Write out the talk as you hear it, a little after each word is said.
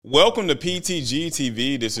Welcome to PTG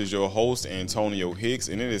TV. This is your host Antonio Hicks,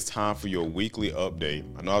 and it is time for your weekly update.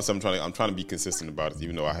 I know I'm trying to be consistent about this,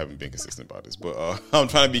 even though I haven't been consistent about this. But I'm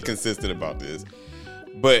trying to be consistent about this.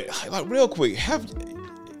 But like real quick, have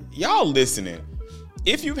y'all listening?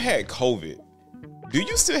 If you've had COVID, do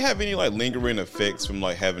you still have any like lingering effects from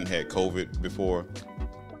like having had COVID before?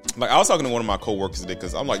 Like I was talking to one of my coworkers today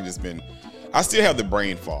because I'm like I still have the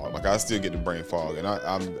brain fog. Like I still get the brain fog, and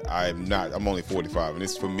I'm only 45, and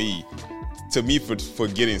it's for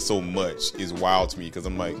forgetting so much is wild to me because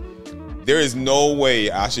I'm like, there is no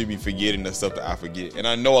way I should be forgetting the stuff that I forget. And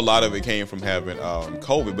I know a lot of it came from having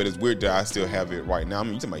COVID, but it's weird that I still have it right now. I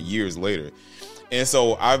mean, you're talking about years later. And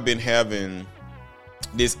so I've been having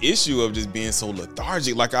this issue of just being so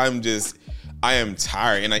lethargic. Like I am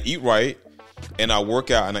tired, and I eat right. And I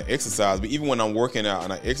work out and I exercise, but even when I'm working out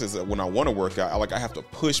and I exercise, when I want to work out, I have to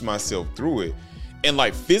push myself through it. And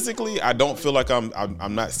like physically, I don't feel like I'm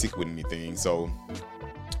not sick with anything. So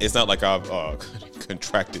it's not like I've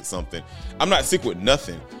contracted something. I'm not sick with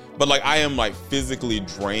nothing, but like I am like physically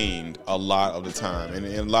drained a lot of the time. And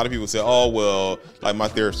a lot of people say, oh, well, like my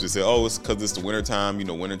therapist would say, oh, it's because it's the wintertime,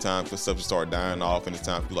 wintertime for stuff to start dying off and it's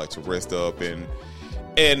time for you like to rest up.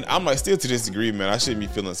 And I'm like, still to this degree, man, I shouldn't be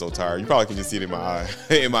feeling so tired. You probably can just see it in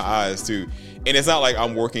my eyes too. And it's not like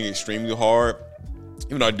I'm working extremely hard,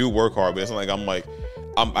 even though I do work hard, but it's not like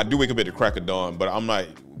I do wake up at the crack of dawn, but I'm not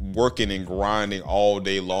working and grinding all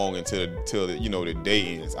day long until the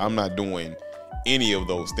day ends. I'm not doing any of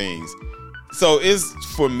those things. So it's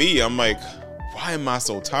for me, I'm like, why am I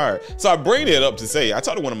so tired? So I bring it up to say, I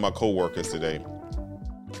talked to one of my coworkers today.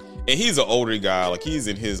 And he's an older guy, like he's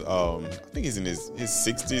in his, I think he's in his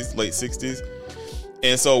 60s, late 60s.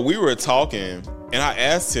 And so we were talking and I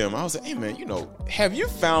asked him, I was like, hey man, have you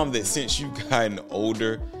found that since you've gotten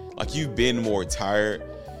older, like you've been more tired?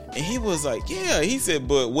 And he was like, yeah. He said,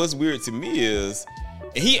 but what's weird to me is,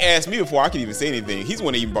 and he asked me before I could even say anything. He's the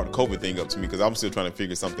one that even brought the COVID thing up to me because I'm still trying to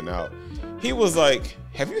figure something out. He was like,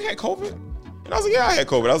 have you had COVID? And I was like, yeah, I had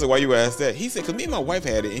COVID. I was like, why you asked that? He said, because me and my wife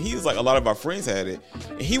had it. And he was like, a lot of our friends had it.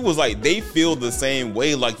 And he was like, they feel the same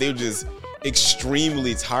way. Like they're just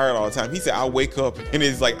extremely tired all the time. He said, I wake up and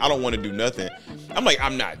it's like, I don't want to do nothing. I'm like,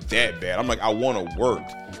 I'm not that bad. I'm like, I want to work,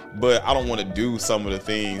 but I don't want to do some of the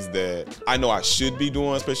things that I know I should be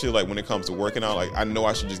doing, especially like when it comes to working out. Like I know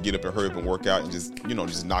I should just get up and hurry up and work out and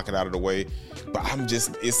just knock it out of the way. But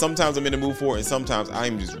sometimes I'm in the mood for it and sometimes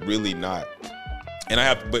I'm just really not.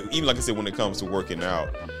 And but even like I said, when it comes to working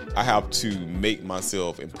out, I have to make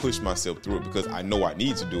myself and push myself through it because I know I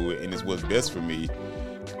need to do it and it's what's best for me.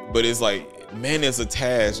 But it's like, man, it's a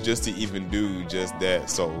task just to even do just that.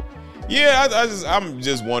 So yeah, I'm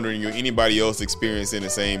just wondering, anybody else experiencing the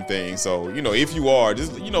same thing? So, if you are,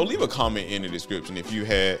 just, leave a comment in the description in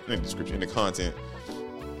the content.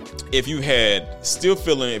 If you had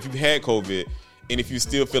COVID, and if you're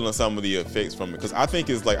still feeling some of the effects from it, because I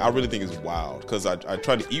really think it's wild. Because I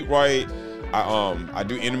try to eat right, I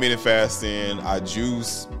do intermittent fasting, I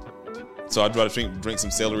juice, so I try to drink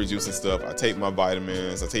some celery juice and stuff. I take my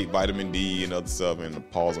vitamins, I take vitamin D and other stuff, and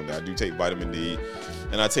pause on that. I do take vitamin D,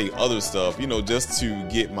 and I take other stuff, just to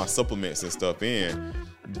get my supplements and stuff in.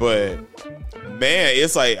 But man,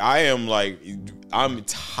 it's like I'm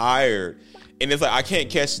tired. And it's like I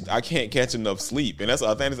can't catch enough sleep, and I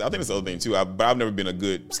think that's the other thing too. But I've never been a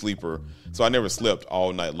good sleeper, so I never slept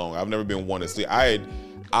all night long. I've never been one to sleep.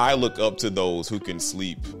 I look up to those who can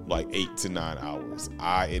sleep like 8 to 9 hours.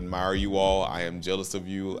 I admire you all. I am jealous of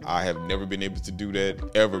you. I have never been able to do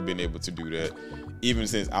that. Ever been able to do that? Even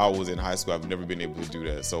since I was in high school, I've never been able to do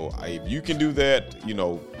that. So if you can do that,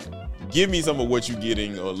 give me some of what you're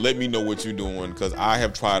getting, or let me know what you're doing, because I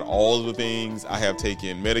have tried all of the things. I have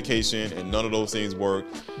taken medication and none of those things work,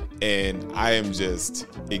 and I am just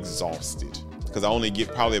exhausted because I only get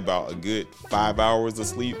probably about a good 5 hours of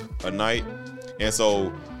sleep a night. And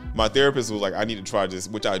so my therapist was like, I need to try this,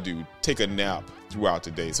 which I do, take a nap throughout the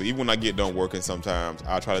day. So even when I get done working, sometimes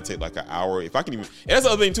I try to take like an hour, if I can even. And that's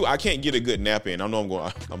the other thing too, I can't get a good nap in. I know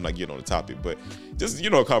I'm not getting on the topic, but just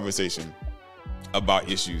a conversation about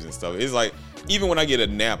issues and stuff. It's like, even when I get a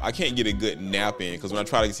nap, I can't get a good nap in, because when I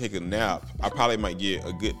try to take a nap, I probably might get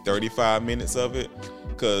a good 35 minutes of it,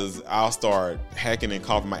 because I'll start hacking and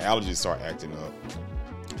coughing. My allergies start acting up.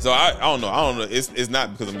 So I don't know. It's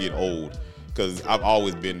not because I'm getting old, because I've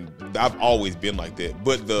always been like that.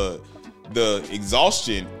 But the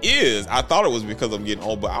exhaustion is, I thought it was because I'm getting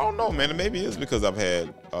old, but I don't know, man. Maybe it's because I've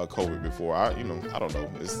had COVID before. I don't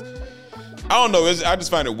know. I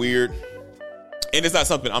just find it weird. And it's not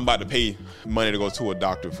something I'm about to pay money to go to a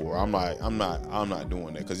doctor for. I'm not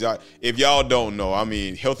doing that. Because if y'all don't know, I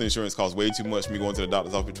mean, health insurance costs way too much for me going to the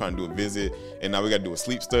doctor's office trying to do a visit, and now we got to do a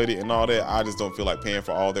sleep study and all that. I just don't feel like paying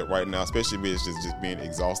for all that right now, especially if it's just being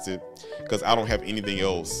exhausted. Because I don't have anything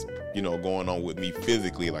else, going on with me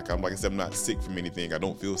physically. Like I said, I'm not sick from anything. I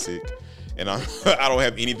don't feel sick, and I don't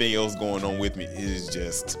have anything else going on with me. It is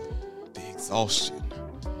just the exhaustion.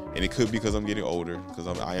 And it could be because I'm getting older, because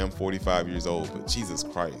I am 45 years old, but Jesus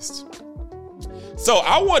Christ. So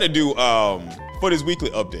I want to do, for this weekly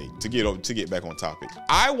update, to get back on topic,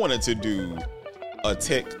 I wanted to do a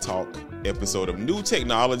tech talk episode of new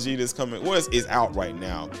technology that's coming, is out right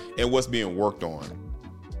now, and what's being worked on.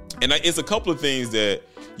 And it's a couple of things that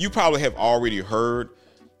you probably have already heard,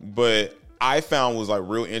 but I found was like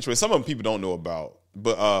real interesting. Some of them people don't know about,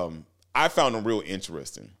 but I found them real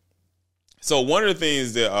interesting. So one of the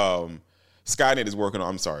things that Skynet is working on,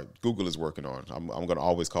 I'm sorry, Google is working on. I'm going to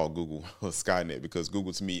always call Google Skynet because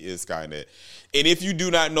Google to me is Skynet. And if you do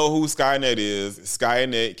not know who Skynet is,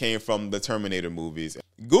 Skynet came from the Terminator movies.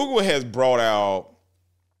 Google has brought out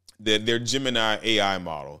their Gemini AI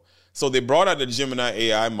model. So they brought out the Gemini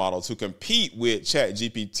AI model to compete with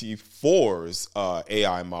ChatGPT 4's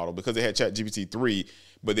AI model because they had ChatGPT 3,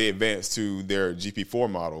 but they advanced to their GPT-4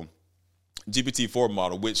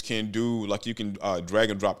 model, which can do, like, you can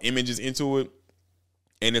drag and drop images into it.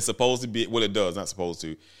 And it's supposed to be, well, it does, not supposed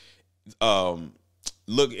to,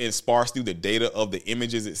 look and sparse through the data of the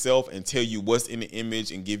images itself and tell you what's in the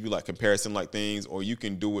image and give you like comparison like things, or you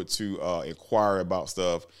can do it to inquire about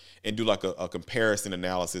stuff and do like a comparison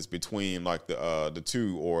analysis between like the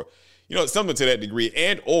two, or, something to that degree.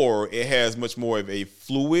 And, or it has much more of a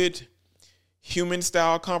fluid human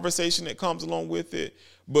style conversation that comes along with it.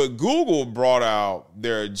 But Google brought out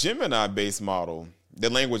their Gemini based model,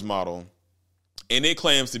 their language model, and it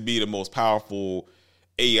claims to be the most powerful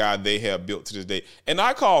AI they have built to this day. And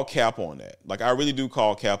I call cap on that. Like, I really do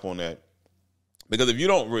call cap on that, because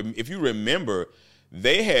if you remember,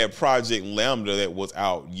 they had Project Lambda that was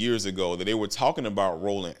out years ago that they were talking about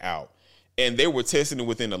rolling out, and they were testing it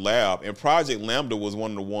within the lab. And Project Lambda was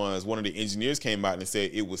one of the engineers came out and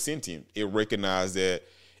said it was sentient. It recognized that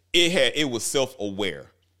it was self-aware.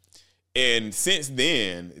 And since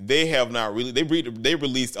then, they have not really, they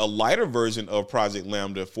released a lighter version of Project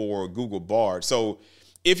Lambda for Google Bard. So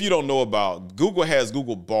if you don't know about, Google has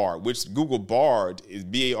Google Bard, which Google Bard is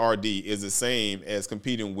BARD, is the same as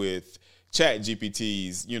competing with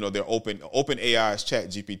ChatGPT's, their open AI's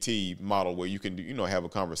ChatGPT model, where you can have a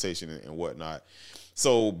conversation and whatnot.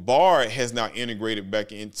 So Bard has now integrated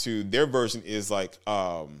back into their version, is like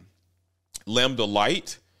Lambda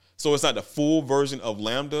Lite. So it's not the full version of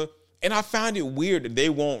Lambda. And I find it weird that they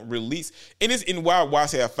won't release. And it's in why I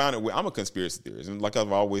say I found it weird. I'm a conspiracy theorist. And like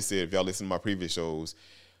I've always said, if y'all listen to my previous shows,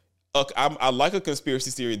 I like a conspiracy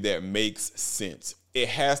theory that makes sense. It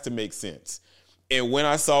has to make sense. And when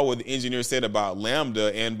I saw what the engineer said about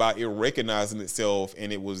Lambda, and by it recognizing itself,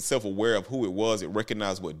 and it was self-aware of who it was, it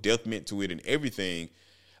recognized what death meant to it and everything,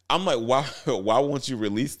 I'm like, why won't you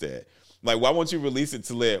release that? Like, why won't you release it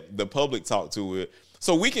to let the public talk to it,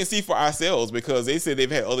 so we can see for ourselves? Because they said they've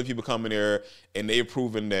had other people come in there and they've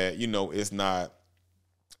proven that,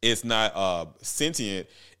 it's not sentient.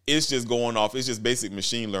 It's just going off. It's just basic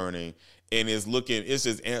machine learning, and it's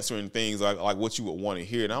just answering things like what you would want to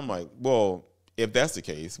hear. And I'm like, well, if that's the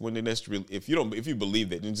case, if you believe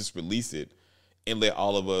that, then just release it and let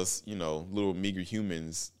all of us, little meager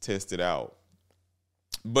humans test it out.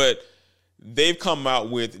 But they've come out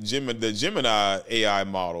with the Gemini AI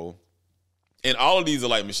model. And all of these are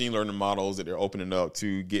like machine learning models that they're opening up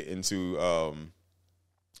to get into,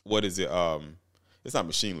 what is it? It's not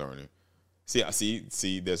machine learning. See,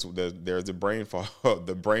 there's the brain fart,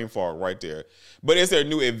 the brain fart right there. But it's their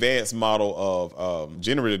new advanced model of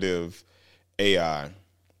generative AI.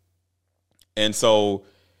 And so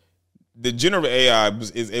the generative AI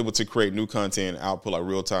is able to create new content, output like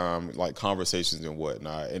real time, like conversations and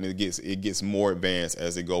whatnot. And it gets more advanced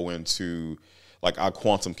as they go into like our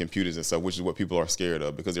quantum computers and stuff, which is what people are scared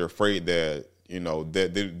of, because they're afraid that,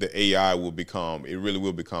 that the AI really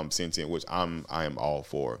will become sentient, which I am all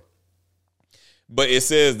for. But it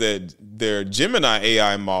says that their Gemini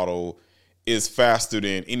AI model is faster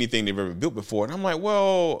than anything they've ever built before. And I'm like,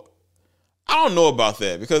 well, I don't know about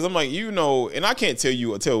that, because I'm like, and I can't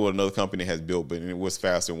tell what another company has built, but it was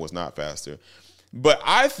faster and was not faster. But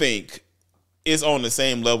I think it's on the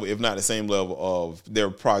same level, if not the same level, of their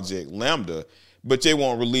Project Lambda. But they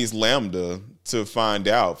won't release Lambda for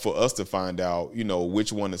us to find out,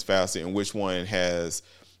 which one is faster and which one has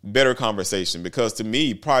better conversation. Because to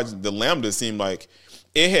me, the Lambda seemed like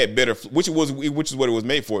it had better, which is what it was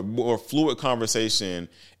made for, more fluid conversation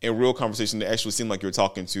and real conversation that actually seemed like you're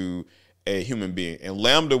talking to a human being. And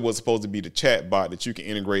Lambda was supposed to be the chat bot that you can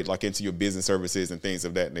integrate like into your business services and things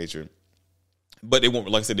of that nature. But they won't,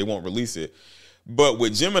 like I said, they won't release it. But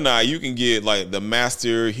with Gemini, you can get like the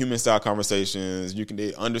master human style conversations.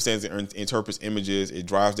 It understands and interprets images. It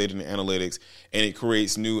drives data and analytics, and it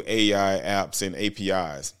creates new AI apps and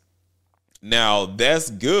APIs. Now that's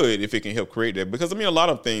good if it can help create that, because I mean a lot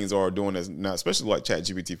of things are doing this now, especially like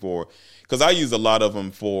ChatGPT-4, because I use a lot of them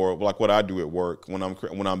for like what I do at work when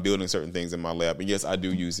I'm building certain things in my lab. And yes, I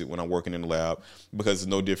do use it when I'm working in the lab because it's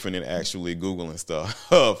no different than actually Googling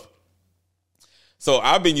stuff. So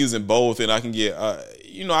I've been using both, and I can get,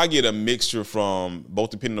 I get a mixture from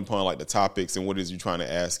both depending upon like the topics and what it is you're trying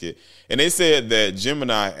to ask it. And they said that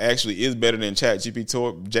Gemini actually is better than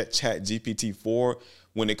ChatGPT-4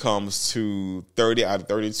 when it comes to 30 out of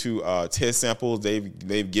 32 test samples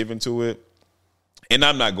they've given to it. And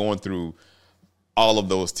I'm not going through all of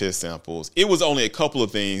those test samples. It was only a couple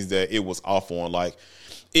of things that it was off on. Like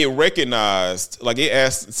it recognized, like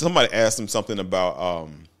somebody asked them something about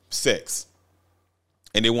sex.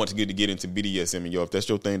 And they want to get into BDSM, and if that's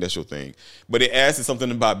your thing, that's your thing. But it asked it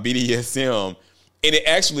something about BDSM, and it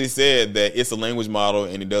actually said that it's a language model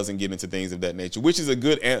and it doesn't get into things of that nature, which is a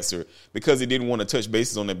good answer because it didn't want to touch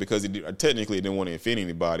bases on that because it didn't want to offend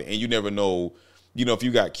anybody. And you never know, if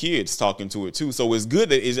you got kids talking to it too. So it's good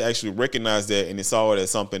that it actually recognized that and it saw it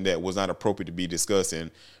as something that was not appropriate to be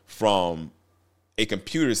discussing from a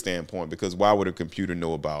computer standpoint, because why would a computer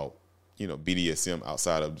know about BDSM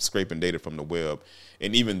outside of scraping data from the web?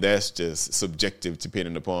 And even that's just subjective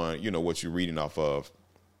depending upon, what you're reading off of.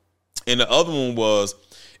 And the other one was,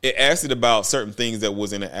 it asked it about certain things that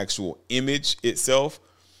was in the actual image itself.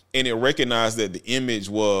 And it recognized that the image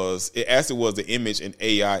was the image, an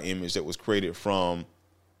AI image that was created from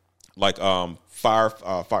like Firestorm,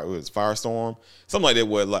 something like that,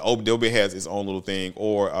 where like Adobe has its own little thing,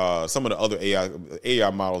 or some of the other AI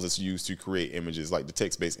models that's used to create images, like the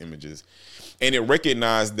text-based images. And it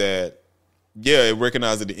recognized that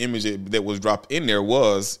the image that was dropped in there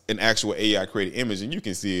was an actual AI created image, and you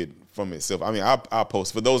can see it from itself. I mean, I'll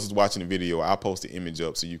post, for those who's watching the video, I'll post the image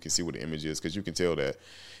up so you can see what the image is, because you can tell that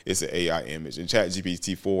it's an AI image. And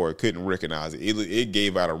ChatGPT-4 couldn't recognize it. It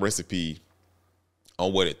gave out a recipe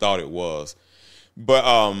on what it thought it was. But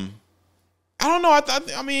I don't know.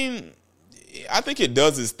 I mean, I think it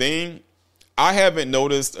does its thing. I haven't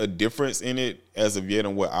noticed a difference in it as of yet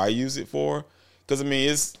on what I use it for. Because I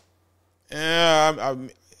mean,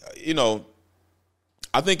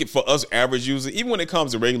 I think for us average users, even when it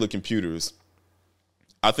comes to regular computers,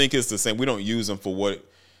 I think it's the same. We don't use them for what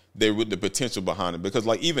the potential behind it. Because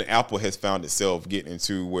like even Apple has found itself getting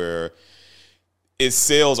into where its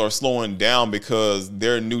sales are slowing down because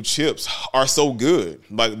their new chips are so good.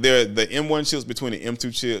 Like the M1 chips between the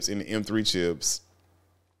M2 chips and the M3 chips.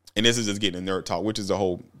 And this is just getting a nerd talk, which is the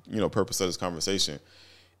whole, purpose of this conversation,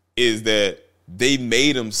 is that they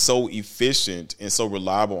made them so efficient and so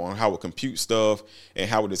reliable on how it computes stuff and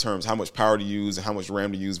how it determines how much power to use and how much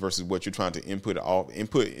RAM to use versus what you're trying to input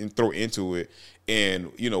and throw into it,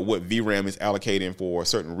 and what VRAM is allocating for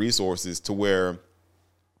certain resources, to where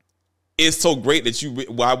it's so great that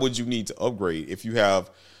why would you need to upgrade if you have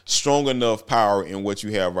strong enough power in what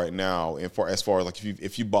you have right now? And as far as like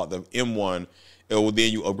if you bought the M1,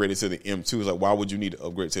 then you upgrade it to the M2. It's like, why would you need to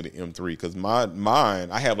upgrade to the M3? Because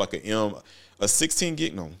mine, I have like a 16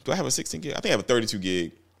 gig. No, do I have a 16 gig? I think I have a 32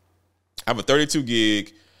 gig. I have a 32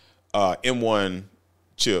 gig M1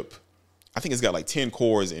 chip. I think it's got like 10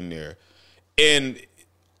 cores in there. And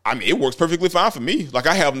I mean, it works perfectly fine for me. Like,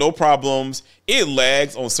 I have no problems. It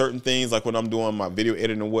lags on certain things, like when I'm doing my video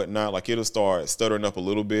editing and whatnot. Like, it'll start stuttering up a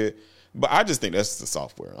little bit. But I just think that's the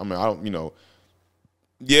software. I mean, I don't,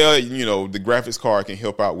 the graphics card can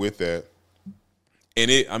help out with that. And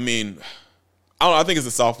I think it's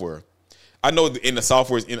the software. I know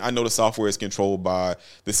the software is controlled by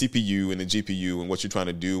the CPU and the GPU and what you're trying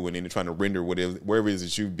to do, and then you're trying to render wherever it is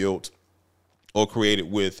that you built or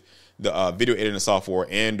created with the video editing software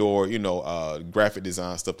and or graphic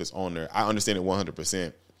design stuff that's on there. I understand it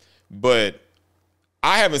 100%, but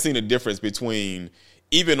I haven't seen a difference between,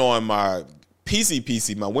 even on my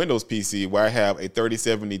PC, my Windows PC, where I have a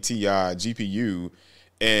 3070 Ti GPU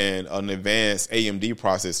and an advanced AMD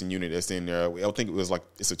processing unit that's in there. I think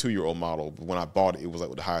it's a 2-year-old model, but when I bought it, it was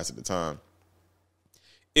like the highest at the time.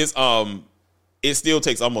 It still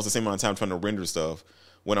takes almost the same amount of time trying to render stuff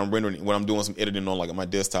when I'm doing some editing on like my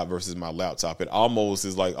desktop versus my laptop. It's almost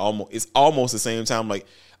the same time. Like,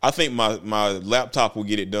 I think my laptop will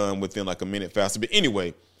get it done within like a minute faster. But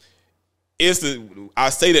anyway, I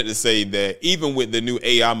say that to say that even with the new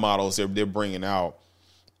AI models they're bringing out,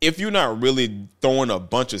 if you're not really throwing a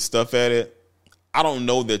bunch of stuff at it, I don't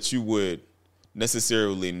know that you would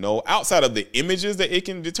necessarily know outside of the images that it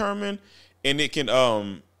can determine, and it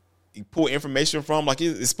can pull information from. Like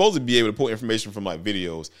it's supposed to be able to pull information from like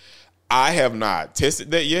videos. I have not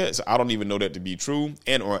tested that yet, so I don't even know that to be true.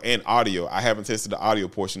 And audio, I haven't tested the audio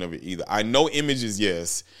portion of it either. I know images,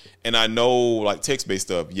 yes, and I know like text-based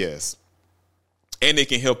stuff, yes. And it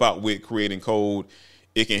can help out with creating code.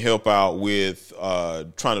 It can help out with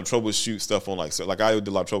trying to troubleshoot stuff on like I did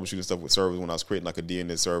a lot of troubleshooting stuff with servers when I was creating like a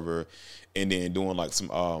DNS server, and then doing like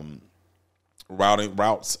some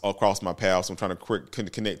routes across my path. So I'm trying to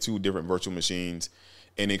connect two different virtual machines,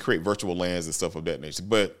 and then create virtual LANs and stuff of that nature.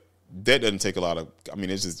 But that doesn't take a lot of. I mean,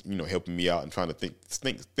 it's just helping me out and trying to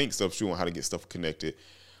think stuff through on how to get stuff connected.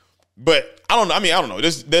 But I don't know. I mean, I don't know.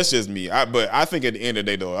 That's just me. But I think at the end of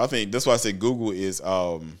the day, though, I think that's why I say Google is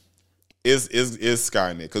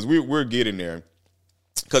Skynet, because we're getting there.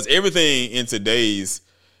 Because everything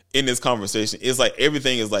in this conversation is like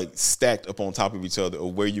everything is like stacked up on top of each other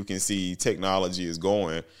of where you can see technology is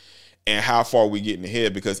going and how far we're getting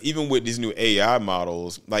ahead. Because even with these new AI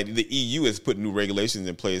models, like the EU is putting new regulations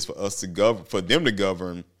in place for us to govern, for them to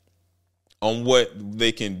govern on what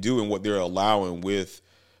they can do and what they're allowing with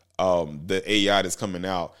the AI that's coming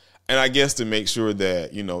out. And I guess to make sure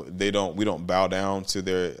that we don't bow down to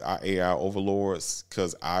their AI overlords,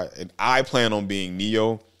 because I plan on being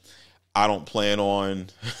Neo. I don't plan on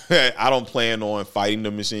fighting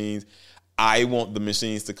the machines. I want the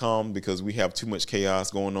machines to come because we have too much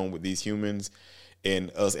chaos going on with these humans,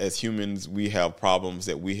 and us as humans, we have problems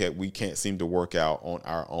that we can't seem to work out on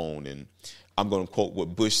our own. And I'm going to quote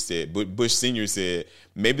what Bush said. But Bush Sr. said,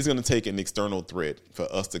 maybe it's going to take an external threat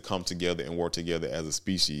for us to come together and work together as a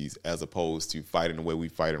species, as opposed to fighting the way we're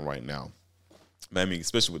fighting right now. I mean,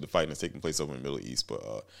 especially with the fighting that's taking place over in the Middle East.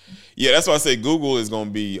 But yeah, that's why I say Google is going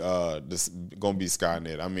to be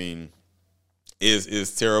Skynet. I mean,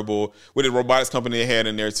 is terrible. With the robotics company they had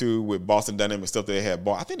in there too, with Boston Dynamics stuff they had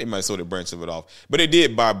bought. I think they might have sold a branch of it off, but they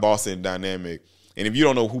did buy Boston Dynamic. And if you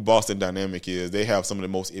don't know who Boston Dynamic is, they have some of the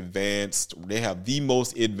most advanced. They have the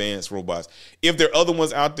most advanced robots. If there are other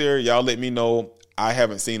ones out there, y'all let me know. I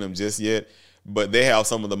haven't seen them just yet, but they have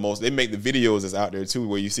some of the most. They make the videos that's out there too,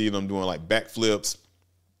 where you see them doing like backflips.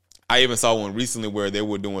 I even saw one recently where they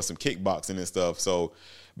were doing some kickboxing and stuff. So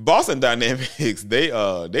Boston Dynamics, they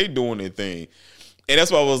doing their thing. And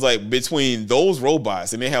that's why I was like, between those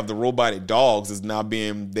robots, and they have the robotic dogs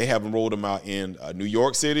they haven't rolled them out in New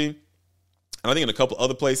York City. And I think in a couple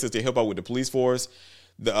other places to help out with the police force.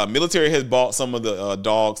 The military has bought some of the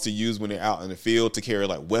dogs to use when they're out in the field to carry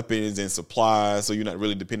like weapons and supplies. So you're not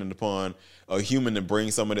really dependent upon a human to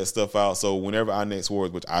bring some of that stuff out. So whenever our next war,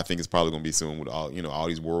 which I think is probably going to be soon with all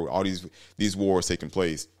these wars taking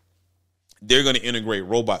place, they're going to integrate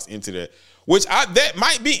robots into that, that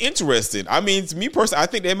might be interesting. I mean, to me personally, I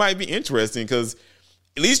think that might be interesting because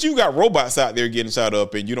at least you got robots out there getting shot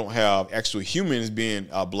up and you don't have actual humans being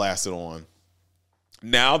blasted on.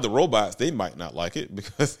 Now, the robots, they might not like it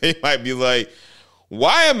because they might be like,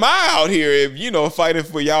 why am I out here if, fighting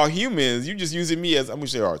for y'all humans? You just using me as, I'm going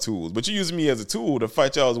to say our tools, but you're using me as a tool to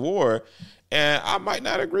fight y'all's war. And I might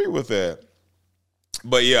not agree with that.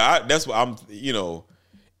 But yeah, that's what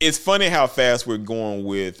it's funny how fast we're going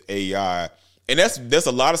with AI. And that's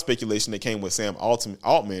a lot of speculation that came with Sam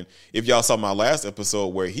Altman. If y'all saw my last episode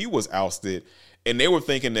where he was ousted, and they were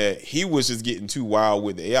thinking that he was just getting too wild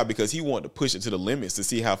with the AI because he wanted to push it to the limits to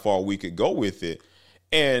see how far we could go with it.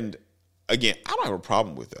 And again, I don't have a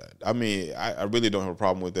problem with that. I mean, I really don't have a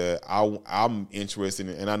problem with that. I'm interested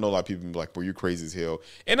in, and I know a lot of people be like, "Well, you're crazy as hell."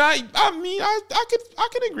 And I mean, I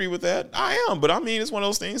could agree with that. I am, but I mean, it's one of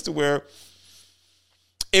those things to where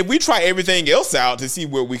if we try everything else out to see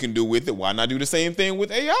what we can do with it, why not do the same thing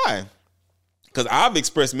with AI? Because I've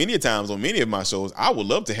expressed many times on many of my shows, I would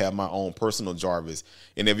love to have my own personal Jarvis.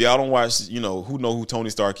 And if y'all don't watch, who Tony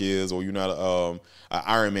Stark is, or you're not an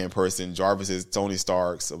Iron Man person, Jarvis is Tony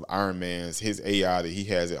Stark's of Iron Man's, his AI that he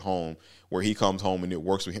has at home, where he comes home and it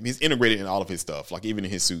works with him. He's integrated in all of his stuff, like even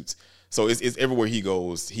in his suits. So it's everywhere he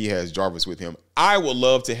goes, he has Jarvis with him. I would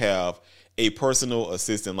love to have a personal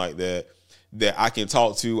assistant like that I can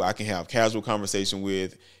talk to, I can have casual conversation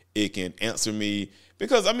with, it can answer me.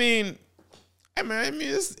 Because, I mean,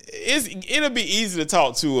 it'll be easy to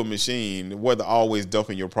talk to a machine, whether always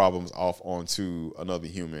dumping your problems off onto another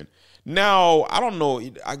human. Now, I don't know.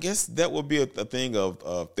 I guess that would be a thing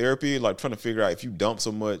of therapy, like trying to figure out if you dump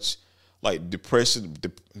so much like depression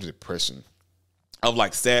of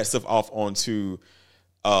like sad stuff off onto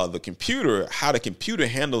the computer, how the computer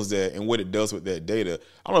handles that and what it does with that data.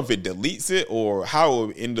 I don't know if it deletes it or how it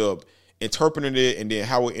will end up interpreting it, and then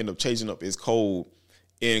how it end up changing up its code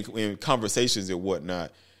in conversations and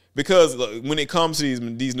whatnot. Because when it comes to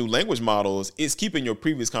these new language models, it's keeping your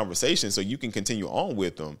previous conversation so you can continue on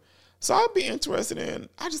with them. So I'd be interested in,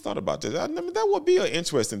 I just thought about this. I mean, that would be an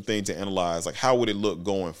interesting thing to analyze. Like, how would it look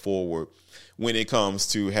going forward when it comes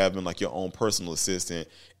to having like your own personal assistant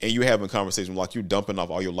and you having conversations, like you dumping off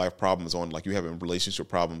all your life problems on, like you having relationship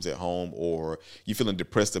problems at home, or you feeling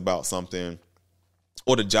depressed about something,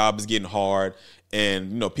 or the job is getting hard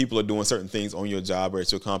and, you know, people are doing certain things on your job or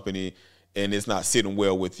at your company and it's not sitting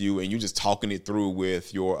well with you, and you're just talking it through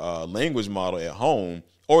with your language model at home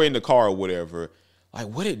or in the car or whatever. Like,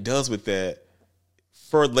 what it does with that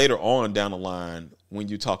for later on down the line when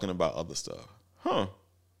you're talking about other stuff.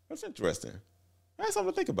 That's interesting. That's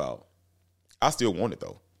something to think about. I still want it,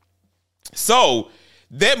 though. So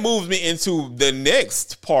that moves me into the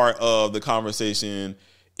next part of the conversation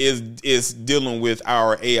is dealing with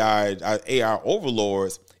our AI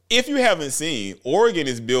overlords. If you haven't seen, Oregon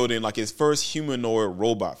is building like its first humanoid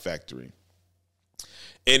robot factory.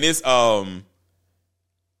 And it's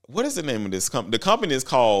what is the name of this company? The company is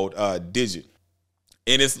called Digit,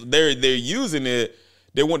 and they're using it.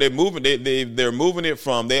 They're moving it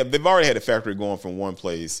from they've already had a factory going from one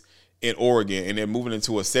place in Oregon, and they're moving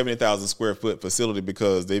into a 70,000 square foot facility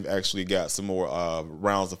because they've actually got some more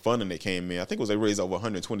rounds of funding that came in. I think they raised over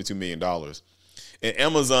 $122 million, and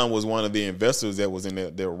Amazon was one of the investors that was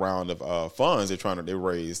in their round of funds they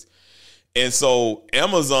raised. And so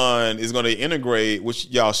Amazon is going to integrate, which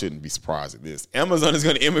y'all shouldn't be surprised at this. Amazon is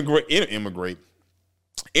going to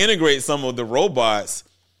integrate some of the robots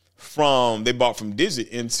they bought from Digit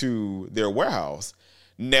into their warehouse.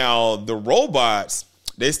 Now the robots,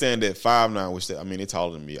 they stand at 5'9", which they're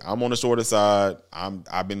taller than me. I'm on the shorter side.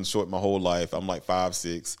 I've been short my whole life. I'm like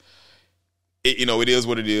 5'6". It is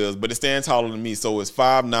what it is, but it stands taller than me. So it's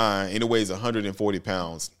 5'9", and it weighs 140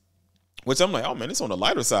 pounds. Which I'm like, oh man, it's on the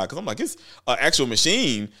lighter side, because I'm like, it's an actual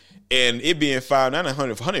machine, and it being 5'9",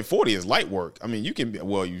 140 is light work. I mean,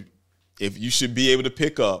 if you should be able to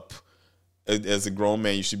pick up, as a grown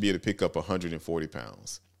man, you should be able to pick up 140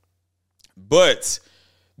 pounds. But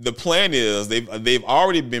the plan is they've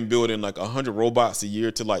already been building like 100 robots a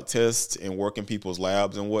year to like test and work in people's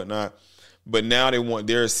labs and whatnot. But now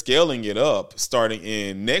they're scaling it up starting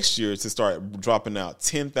in next year to start dropping out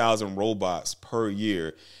 10,000 robots per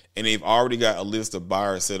year. And they've already got a list of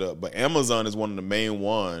buyers set up. But Amazon is one of the main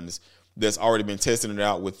ones that's already been testing it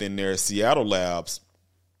out within their Seattle labs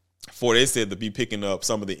for, they said, to be picking up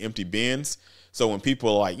some of the empty bins. So when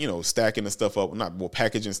people are like, stacking the stuff up,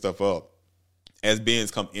 packaging stuff up, as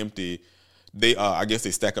bins come empty, they I guess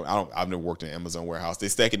they stack them. I've never worked in an Amazon warehouse. They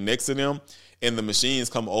stack it next to them, and the machines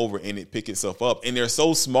come over and it pick itself up. And they're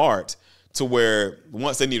so smart to where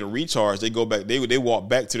once they need a recharge, they go back. They walk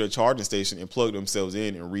back to their charging station and plug themselves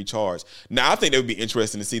in and recharge. Now, I think that would be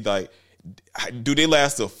interesting to see, like, do they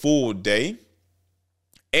last a full day,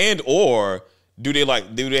 and or do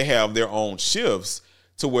they have their own shifts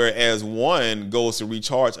to where as one goes to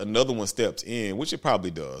recharge, another one steps in, which it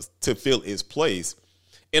probably does, to fill its place.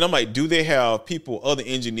 And I'm like, do they have other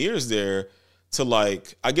engineers there to,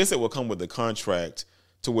 like, I guess it will come with the contract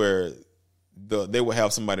to where they will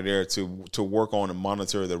have somebody there to work on and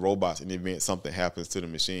monitor the robots in the event something happens to the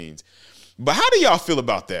machines. But how do y'all feel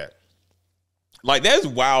about that? Like, that's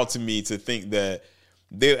wild to me to think that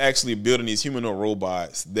they're actually building these humanoid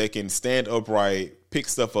robots that can stand upright, pick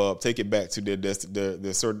stuff up, take it back to their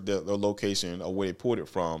location or where they pulled it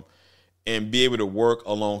from, and be able to work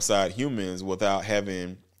alongside humans without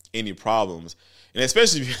having any problems. And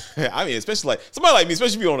especially like somebody like me,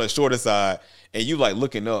 especially if you're on the shorter side and you like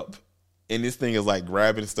looking up and this thing is like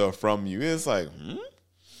grabbing stuff from you. It's like,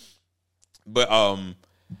 But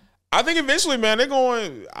I think eventually, man, they're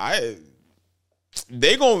going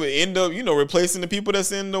to end up, replacing the people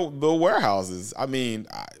that's in the warehouses. I mean,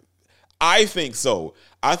 I think so.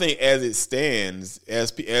 I think as it stands,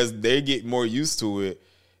 as they get more used to it,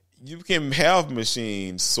 you can have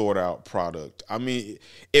machines sort out product. I mean,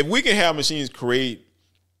 if we can have machines create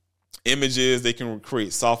images, they can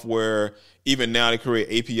create software. Even now, they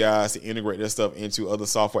create APIs to integrate their stuff into other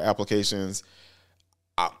software applications.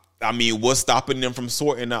 I mean, what's stopping them from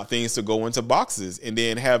sorting out things to go into boxes and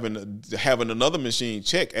then having another machine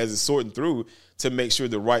check as it's sorting through to make sure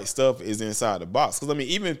the right stuff is inside the box? Because, I mean,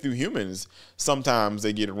 even through humans, sometimes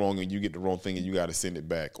they get it wrong and you get the wrong thing and you got to send it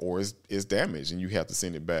back, or it's damaged and you have to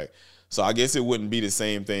send it back. So I guess it wouldn't be the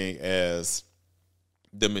same thing as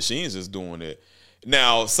the machines just doing it.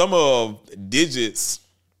 Now, some of Digit's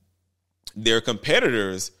their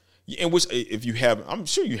competitors, in which if you have, I'm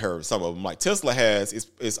sure you heard some of them. Like Tesla has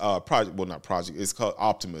it's project, well not project, it's called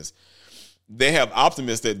Optimus. They have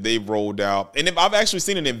Optimus that they've rolled out, and I've actually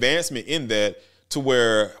seen an advancement in that to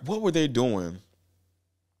where what were they doing?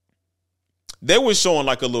 They were showing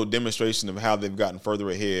like a little demonstration of how they've gotten further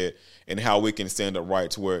ahead and how we can stand up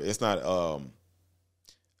right to where it's not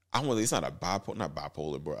it's not a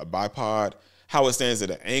bipolar, but a bipod. How it stands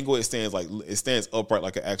at an angle, it stands upright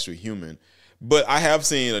like an actual human. But I have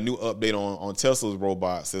seen a new update on Tesla's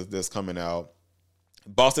robots that's coming out.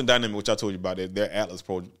 Boston Dynamics, which I told you about, their Atlas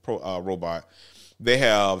Pro robot. They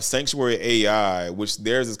have Sanctuary AI, which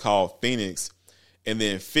theirs is called Phoenix. And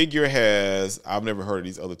then Figure has, I've never heard of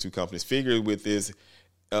these other two companies. Figure with this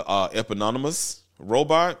eponymous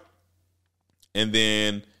robot. And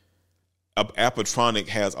then Appatronic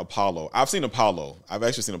has Apollo. I've seen Apollo. I've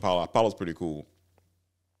actually seen Apollo. Apollo's pretty cool.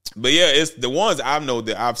 But yeah, it's the ones I know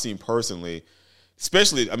that I've seen personally.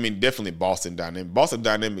 Especially, I mean, definitely Boston Dynamics. Boston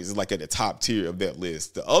Dynamics is like at the top tier of that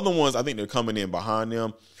list. The other ones, I think they're coming in behind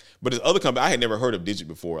them. But this other company, I had never heard of Digit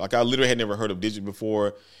before. Like, I literally had never heard of Digit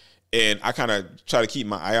before. And I kind of try to keep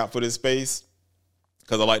my eye out for this space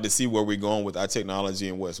because I like to see where we're going with our technology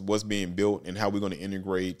and what's being built and how we're going to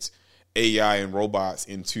integrate AI and robots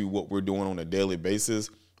into what we're doing on a daily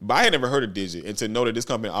basis. But I had never heard of Digit. And to know that this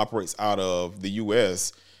company operates out of the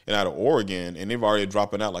U.S., and out of Oregon, and they've already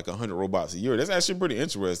dropping out like 100 robots a year. That's actually pretty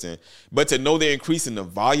interesting. But to know they're increasing the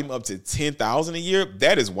volume up to 10,000 a year,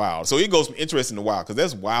 that is wild. So it goes from interesting to wild because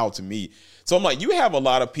that's wild to me. So I'm like, you have a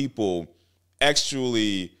lot of people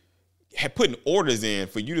actually putting orders in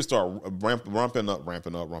for you to start ramping up.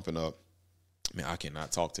 Man, I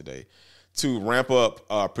cannot talk today. To ramp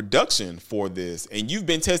up production for this. And you've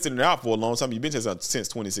been testing it out for a long time. You've been testing it since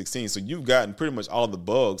 2016. So you've gotten pretty much all the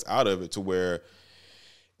bugs out of it to where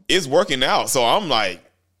it's working out. So I'm like,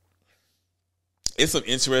 it's some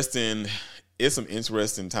interesting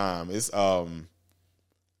time. It's to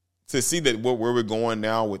see that where we're going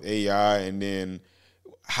now with AI and then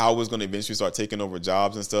how it's going to eventually start taking over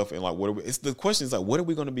jobs and stuff. And like, the question is like, what are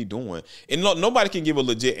we going to be doing? And nobody can give a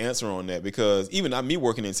legit answer on that because even me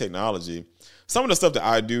working in technology, some of the stuff that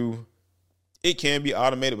I do, it can be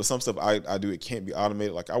automated, but some stuff I do, it can't be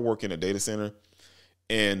automated. Like I work in a data center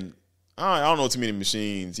and I don't know too many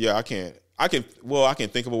machines. Yeah, I can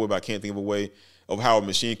think of a way, but I can't think of a way of how a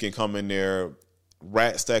machine can come in there,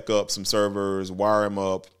 stack up some servers, wire them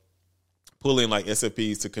up, pull in like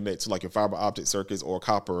SFPs to connect to like your fiber optic circuits or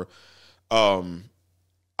copper. Me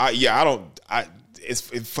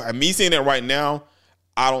seeing that right now,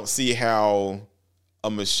 I don't see how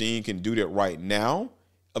a machine can do that right now.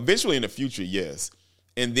 Eventually in the future, yes.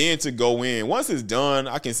 And then to go in, once it's done,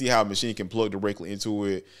 I can see how a machine can plug directly into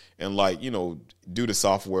it and like, do the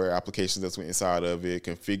software applications that's inside of it,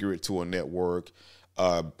 configure it to a network,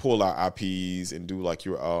 pull out IPs and do like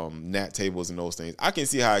your NAT tables and those things. I can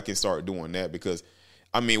see how I can start doing that because,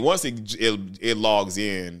 I mean, once it logs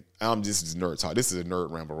in, this is nerd talk. This is a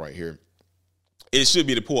nerd ramble right here. It should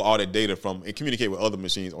be to pull all that data from and communicate with other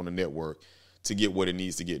machines on the network to get what it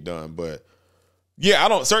needs to get done. But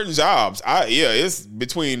yeah, certain jobs. It's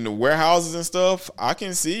between the warehouses and stuff. I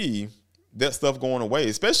can see that stuff going away,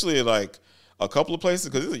 especially like a couple of places.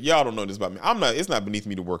 Because y'all don't know this about me. It's not beneath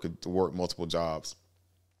me to work multiple jobs.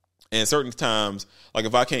 And certain times, like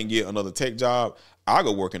if I can't get another tech job, I'll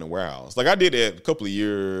go work in a warehouse. Like I did that a couple of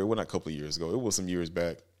years. Well, not a couple of years ago. It was some years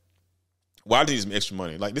back. Well, I need some extra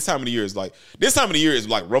money. Like this time of the year is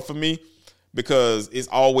like rough for me. Because it's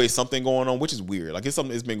always something going on, which is weird. Like it's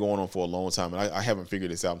something that's been going on for a long time, and I haven't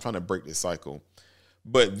figured this out. I'm trying to break this cycle.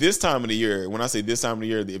 But this time of the year, when I say this time of the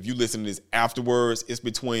year, if you listen to this afterwards, it's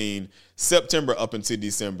between September up until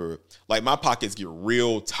December. Like my pockets get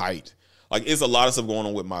real tight. Like it's a lot of stuff going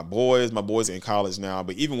on with my boys. My boys are in college now,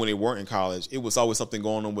 but even when they weren't in college, it was always something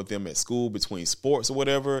going on with them at school between sports or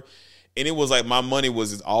whatever. And it was like my money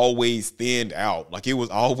was always thinned out. Like it was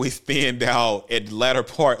always thinned out at the latter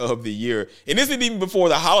part of the year. And this isn't even before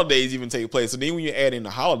the holidays even take place. So then when you add in the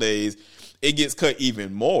holidays, it gets cut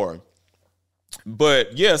even more.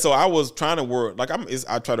 But yeah, so I was trying to work.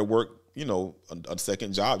 I try to work, a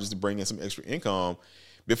second job just to bring in some extra income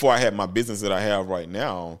before I had my business that I have right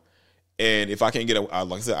now. And if I can't get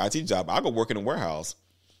IT job, I'll go work in a warehouse.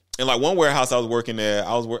 And like one warehouse I was working at,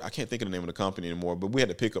 I can't think of the name of the company anymore, but we had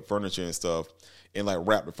to pick up furniture and stuff and like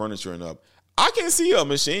wrap the furniture up. I can see a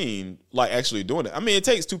machine like actually doing it. I mean, it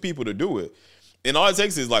takes two people to do it. And all it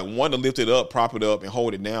takes is like one to lift it up, prop it up and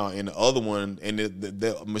hold it down. And the other one, and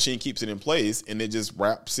the machine keeps it in place and it just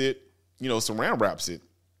wraps it, saran wraps it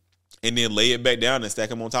and then lay it back down and stack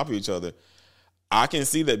them on top of each other. I can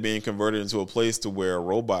see that being converted into a place to where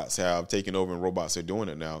robots have taken over and robots are doing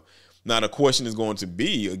it now. Now, the question is going to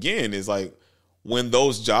be, again, is like, when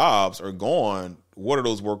those jobs are gone, what are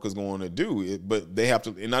those workers going to do? But they have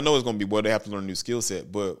to, and I know it's going to be, well, they have to learn a new skill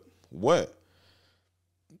set, but what?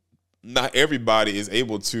 Not everybody is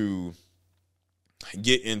able to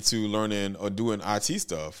get into learning or doing IT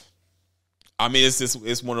stuff. I mean,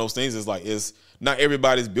 it's one of those things. It's like, it's not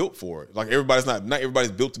everybody's built for it. Like, not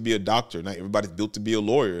everybody's built to be a doctor. Not everybody's built to be a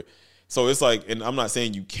lawyer. So it's like, and I'm not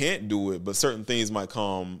saying you can't do it, but certain things might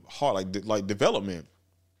come hard, like development.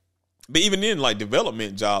 But even then, like,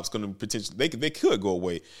 development jobs going to potentially, they could go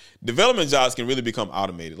away. Development jobs can really become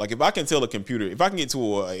automated. Like, if I can tell a computer, if I can get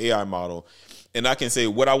to an AI model and I can say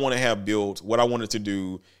what I want to have built, what I want it to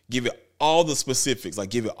do, give it all the specifics,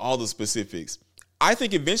 I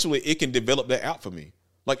think eventually it can develop that app for me.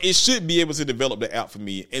 Like, it should be able to develop the app for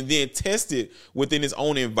me and then test it within its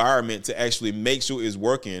own environment to actually make sure it's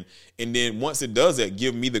working. And then once it does that,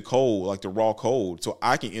 give me the code, like the raw code, so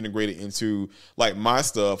I can integrate it into like my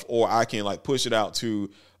stuff, or I can like push it out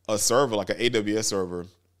to a server, like an AWS server,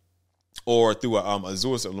 or through a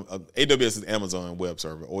Azure server. AWS is Amazon web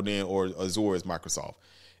server, or Azure is Microsoft,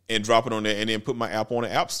 and drop it on there and then put my app on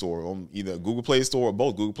an app store, on either Google Play Store or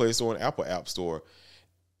both Google Play Store and Apple App Store.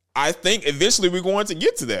 I think eventually we're going to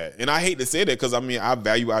get to that. And I hate to say that because, I mean, I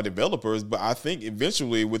value our developers, but I think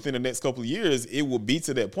eventually within the next couple of years, it will be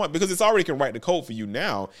to that point because it's already can write the code for you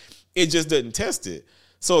now. It just doesn't test it.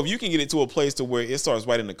 So if you can get it to a place to where it starts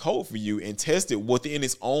writing the code for you and test it within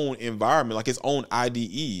its own environment, like its own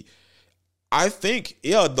IDE, I think,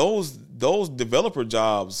 yeah, those developer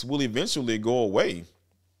jobs will eventually go away.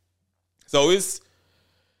 So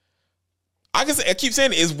I keep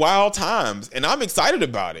saying it's wild times, and I'm excited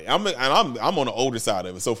about it. I'm on the older side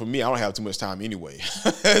of it, so for me, I don't have too much time anyway.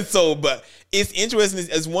 But it's interesting.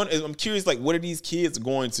 I'm curious, like, what are these kids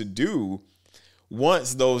going to do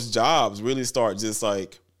once those jobs really start just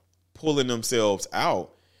like pulling themselves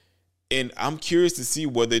out? And I'm curious to see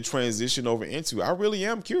what they transition over into. I really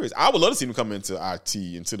am curious. I would love to see them come into IT,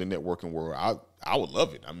 into the networking world. I would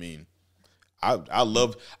love it. I mean, I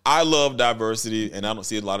love diversity, and I don't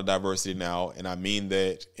see a lot of diversity now, and I mean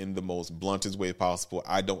that in the most bluntest way possible.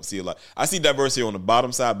 I don't see a lot. I see diversity on the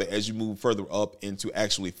bottom side, but as you move further up into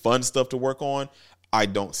actually fun stuff to work on, I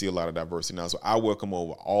don't see a lot of diversity now. So I welcome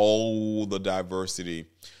over all the diversity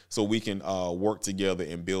so we can work together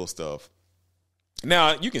and build stuff.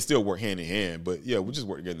 Now, you can still work hand in hand, but yeah, we just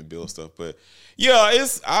work together and build stuff. But yeah,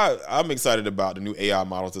 I'm excited about the new AI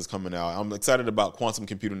models that's coming out. I'm excited about quantum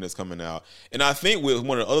computing that's coming out. And I think with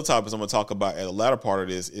one of the other topics I'm going to talk about at the latter part of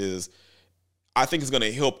this is I think it's going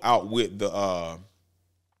to help out with the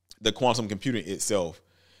quantum computing itself.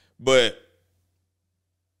 But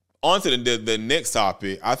on to the next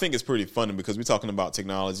topic, I think it's pretty funny because we're talking about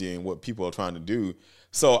technology and what people are trying to do.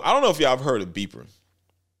 So I don't know if y'all have heard of Beeper.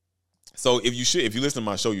 So if you listen to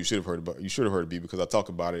my show, you should have heard of Beeper because I talk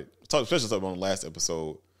about it, especially on the last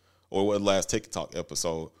episode or the last TikTok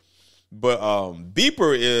episode. But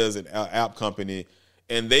Beeper is an app company,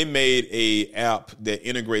 and they made a app that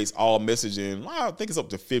integrates all messaging. I think it's up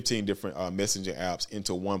to 15 different messaging apps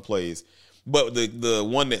into one place. But the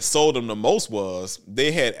one that sold them the most was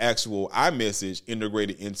they had actual iMessage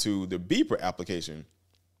integrated into the Beeper application.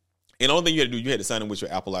 And the only thing you had to do, you had to sign in with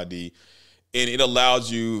your Apple ID. And it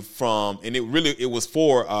allows you it was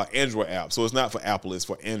for Android apps. So it's not for Apple, it's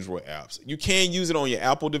for Android apps. You can use it on your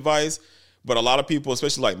Apple device, but a lot of people,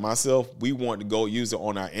 especially like myself, we want to go use it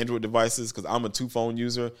on our Android devices because I'm a 2-phone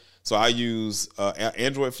user. So I use an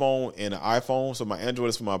Android phone and an iPhone. So my Android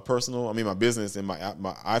is for my business, and my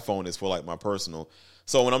iPhone is for like my personal.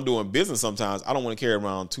 So when I'm doing business sometimes, I don't want to carry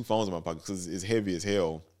around 2 phones in my pocket because it's heavy as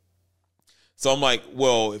hell. So I'm like,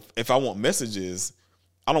 well, if I want messages,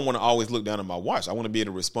 I don't want to always look down at my watch. I want to be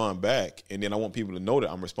able to respond back, and then I want people to know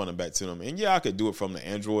that I'm responding back to them. And yeah, I could do it from the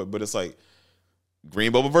Android, but it's like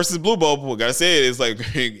green bubble versus blue bubble. Gotta say it. It's like,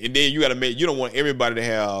 and then you don't want everybody to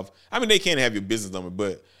have. I mean, they can't have your business number,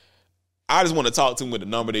 but I just want to talk to them with the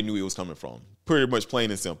number they knew it was coming from. Pretty much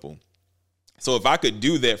plain and simple. So if I could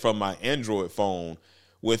do that from my Android phone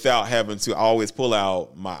without having to always pull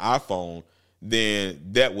out my iPhone, then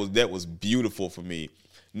that was beautiful for me.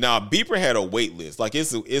 Now, Beeper had a wait list. Like,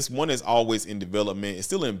 it's one that's always in development. It's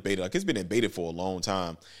still in beta. Like, it's been in beta for a long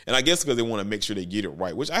time. And I guess because they want to make sure they get it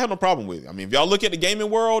right, which I have no problem with. I mean, if y'all look at the gaming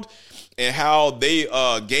world and how they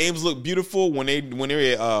games look beautiful when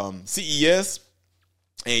they're at CES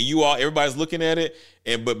and everybody's looking at it,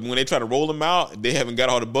 but when they try to roll them out, they haven't got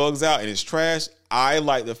all the bugs out and it's trash. I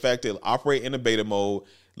like the fact that it'll operate in the beta mode.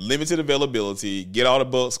 limited availability, get all the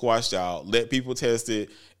bugs squashed out, let people test it,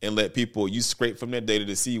 and let people, you scrape from that data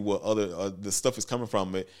to see what other the stuff is coming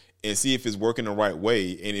from it, and see if it's working the right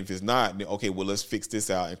way. And if it's not, then okay, well, let's fix this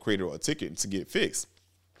out and create a ticket to get fixed.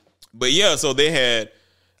 But yeah, so they had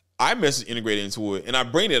iMessage integrated into it. And I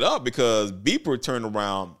bring it up because Beeper turned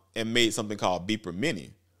around and made something called Beeper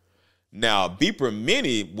Mini. Now, Beeper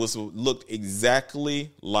Mini looked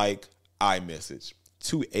exactly like iMessage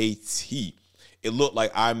to a T. It looked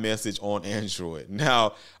like iMessage on Android.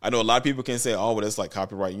 Now, I know a lot of people can say, "Oh, well, that's like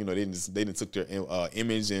copyright." You know, they didn't took their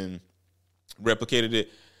image and replicated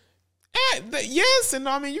it. Yes, and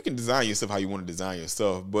I mean, you can design your stuff how you want to design your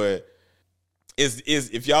stuff, but is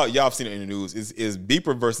if y'all have seen it in the news, is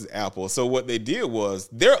Beeper versus Apple. So what they did was,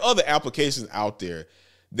 there are other applications out there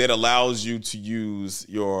that allows you to use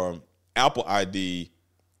your Apple ID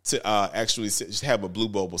to actually have a blue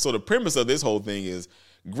bubble. So the premise of this whole thing is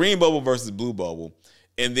green bubble versus blue bubble.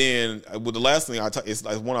 And then with the last thing it's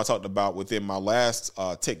like one I talked about within my last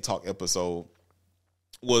Tech Talk episode,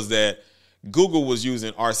 was that Google was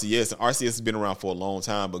using RCS, and RCS has been around for a long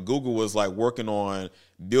time, but Google was like working on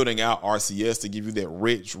building out RCS to give you that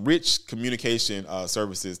rich communication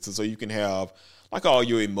services so you can have like all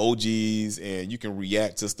your emojis and you can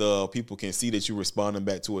react to stuff. People can see that you're responding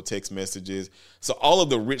back to a text messages. So all of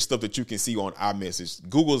the rich stuff that you can see on iMessage,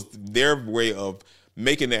 their way of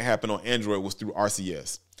making that happen on Android was through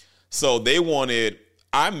RCS. So they wanted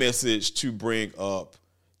iMessage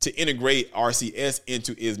to integrate RCS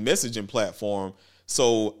into its messaging platform.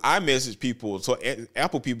 So iMessage people, so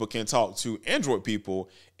Apple people can talk to Android people,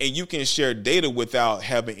 and you can share data without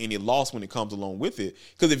having any loss when it comes along with it.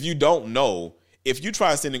 Because if you don't know, if you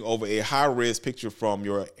try sending over a high-res picture from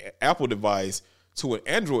your Apple device to an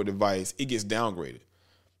Android device, it gets downgraded.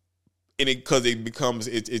 And it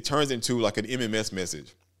turns into like an MMS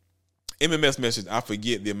message. MMS message, I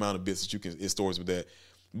forget the amount of bits that it stores with that.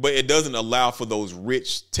 But it doesn't allow for those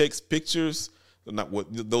rich text pictures,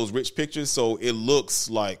 those rich pictures. So it's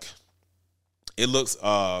messed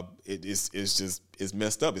up.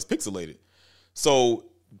 It's pixelated. So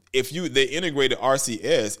if they integrated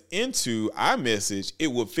RCS into iMessage, it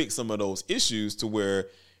would fix some of those issues to where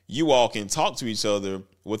you all can talk to each other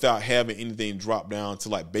without having anything drop down to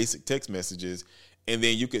like basic text messages. And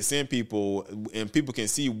then you could send people, and people can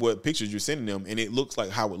see what pictures you're sending them, and it looks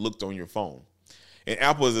like how it looked on your phone. And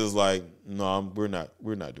Apple is like, no, we're not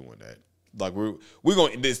doing that. Like we're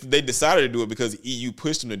going. They decided to do it because the EU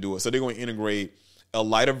pushed them to do it. So they're going to integrate a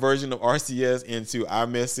lighter version of RCS into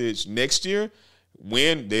iMessage next year.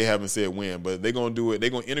 When, they haven't said when, but they're going to do it.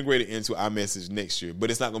 They're going to integrate it into iMessage next year.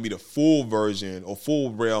 But it's not going to be the full version or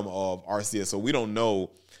full realm of RCS. So we don't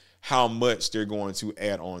know how much they're going to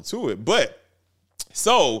add on to it. But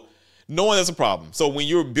so knowing that's a problem. So when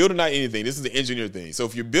you're building out anything, this is the engineer thing. So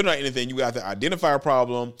if you're building out anything, you have to identify a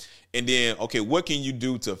problem, and then, okay, what can you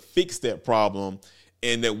do to fix that problem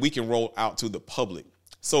and that we can roll out to the public?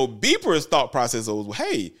 So Beeper's thought process was,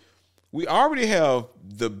 hey, we already have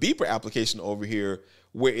the Beeper application over here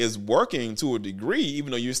where it's working to a degree,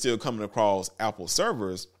 even though you're still coming across Apple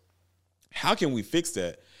servers. How can we fix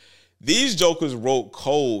that? These jokers wrote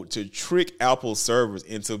code to trick Apple servers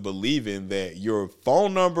into believing that your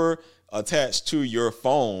phone number attached to your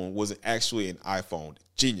phone was actually an iPhone.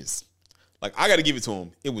 Genius. Like, I got to give it to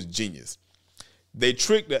them. It was genius. They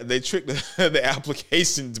tricked the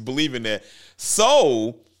application to believing that.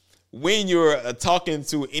 So when you're talking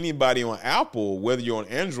to anybody on Apple, whether you're on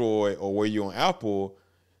Android or whether you're on Apple,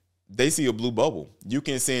 they see a blue bubble. You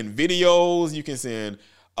can send videos, you can send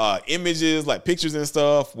images, like pictures and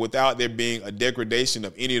stuff, without there being a degradation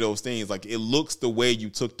of any of those things. Like, it looks the way you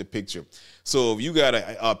took the picture. So if you got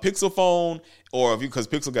a Pixel phone, or because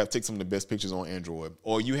Pixel take some of the best pictures on Android,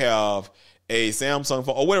 or you have a Samsung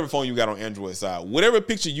phone, or whatever phone you got on Android side, whatever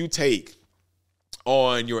picture you take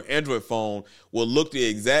on your Android phone will look the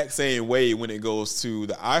exact same way when it goes to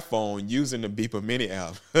the iPhone using the Beeper Mini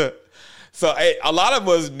app. So a lot of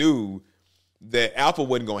us knew that Apple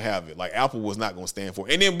wasn't going to have it. Like, Apple was not going to stand for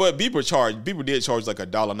it. And then, but Beeper did charge like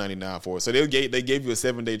 $1.99 for it. So they gave you a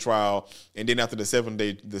 7-day trial, and then after the seventh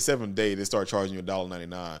day, they start charging you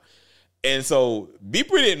 $1.99. And so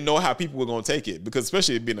Beeper didn't know how people were going to take it, because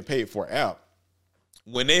especially it being a paid for app.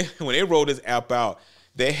 When they rolled this app out,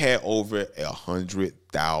 they had over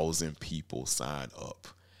 100,000 people sign up.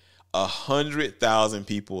 100,000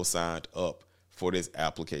 people signed up for this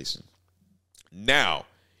application. Now,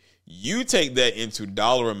 you take that into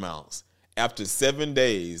dollar amounts. After 7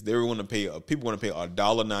 days, people want to pay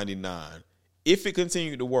 $1.99 if it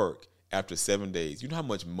continued to work after 7 days. You know how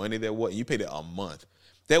much money that was? You paid it a month.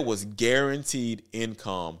 That was guaranteed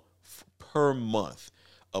income per month.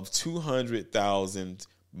 of 200,000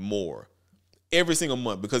 more every single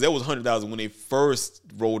month, because that was 100,000 when they first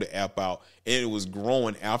rolled the app out, and it was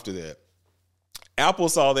growing after that. Apple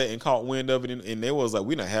saw that and caught wind of it, and they was like,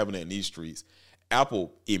 we're not having that in these streets.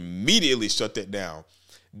 Apple immediately shut that down.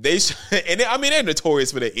 They're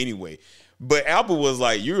notorious for that anyway. But Apple was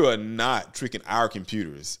like, you are not tricking our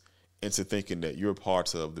computers into thinking that you're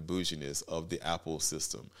part of the bouginess of the Apple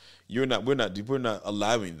system. We're not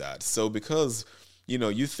allowing that. So because,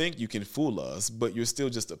 you think you can fool us, but you're still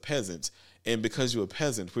just a peasant. And because you're a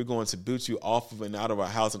peasant, we're going to boot you off of and out of our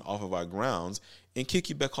house and off of our grounds and kick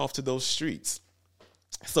you back off to those streets.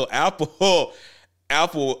 So Apple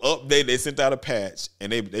updated, they sent out a patch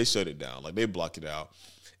and they shut it down. Like, they blocked it out.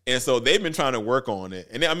 And so they've been trying to work on it.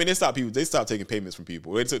 And they stopped taking payments from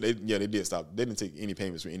people. They did stop. They didn't take any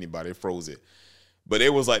payments from anybody. They froze it. But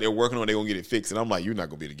it was like they're working on it, they're going to get it fixed. And I'm like, you're not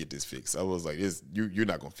going to be able to get this fixed. I was like, you're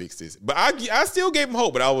not going to fix this. But I still gave them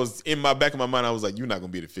hope. But I was, in my back of my mind, I was like, you're not going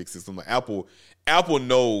to be able to fix this. I'm like, Apple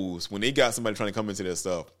knows when they got somebody trying to come into their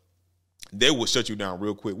stuff, they will shut you down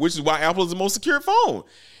real quick, which is why Apple is the most secure phone.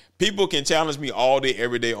 People can challenge me all day,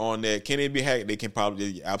 every day on that. Can it be hacked?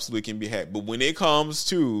 They absolutely can be hacked. But when it comes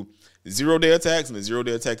to zero-day attacks, and the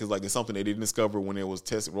zero-day attack is like it's something they didn't discover when it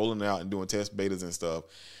was rolling out and doing test betas and stuff,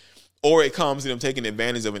 or it comes to them taking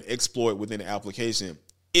advantage of an exploit within the application,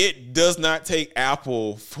 it does not take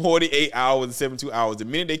Apple 48 hours and 72 hours. The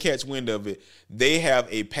minute they catch wind of it, they have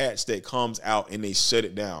a patch that comes out and they shut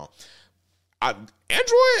it down. Android,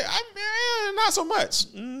 not so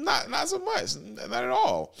much. Not so much. Not at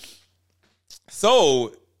all.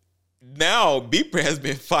 So now Beeper has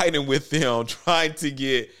been fighting with them, trying to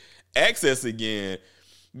get access again,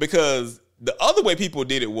 because the other way people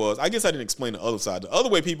did it was, I guess I didn't explain the other side. The other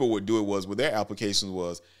way people would do it was with their applications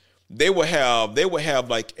was they would have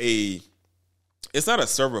like it's not a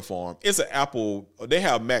server farm. It's an Apple. They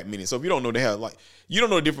have Mac Mini. So if you don't know, you don't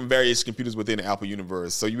know the different various computers within the Apple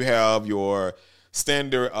universe. So you have your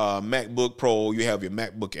standard MacBook Pro. You have your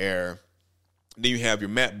MacBook Air. Then you have your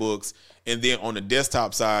MacBooks. And then on the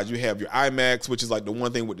desktop side, you have your iMacs, which is like the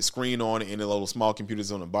one thing with the screen on it and the little small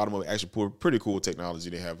computers on the bottom of it. Actually, pretty cool technology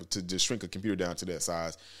they have to just shrink a computer down to that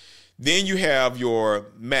size. Then you have your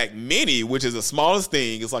Mac Mini, which is the smallest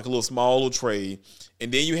thing. It's like a small little tray.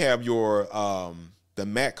 And then you have your the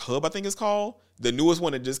Mac Hub, I think it's called. The newest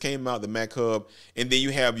one that just came out, the Mac Hub. And then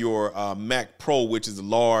you have your Mac Pro, which is a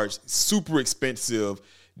large, super expensive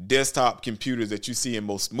desktop computers that you see in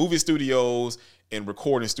most movie studios and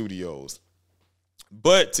recording studios.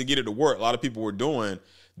 But to get it to work, a lot of people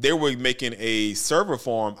they were making a server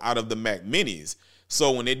farm out of the Mac Minis.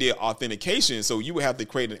 So when they did authentication, so you would have to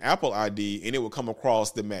create an Apple ID and it would come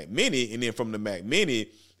across the Mac Mini, and then from the Mac Mini,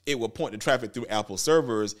 it would point the traffic through Apple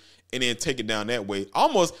servers and then take it down that way.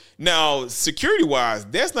 Almost, now security-wise,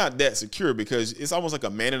 that's not that secure because it's almost like a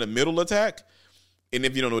man-in-the-middle attack. And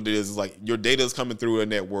if you don't know what it is, it's like your data is coming through a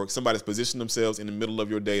network. Somebody's positioned themselves in the middle of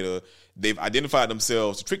your data. They've identified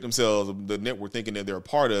themselves to trick themselves, the network thinking that they're a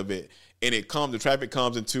part of it. And the traffic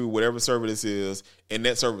comes into whatever server this is, and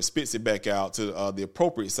that server spits it back out to the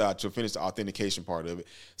appropriate side to finish the authentication part of it.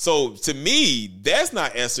 So to me, that's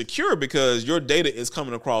not as secure because your data is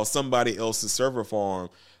coming across somebody else's server farm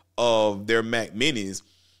of their Mac Minis.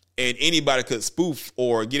 And anybody could spoof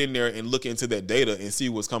or get in there and look into that data and see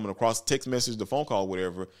what's coming across, text message, the phone call,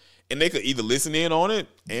 whatever. And they could either listen in on it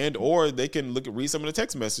or they can read some of the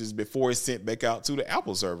text messages before it's sent back out to the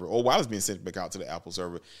Apple server or while it's being sent back out to the Apple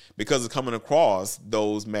server because it's coming across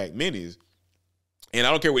those Mac Minis. And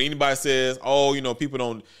I don't care what anybody says, people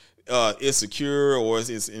don't, it's secure or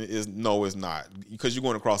no, it's not, because you're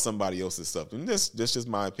going across somebody else's stuff. And that's just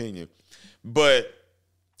my opinion. But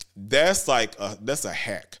that's a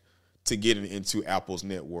hack to getting into Apple's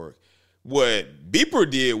network. What Beeper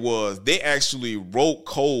did was they actually wrote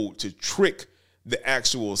code to trick the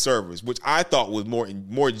actual servers, which I thought was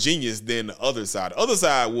more genius than the other side. The other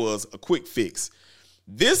side was a quick fix.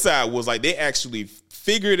 This side was like they actually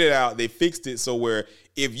figured it out. They fixed it so where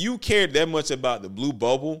if you cared that much about the blue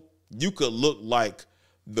bubble, you could look like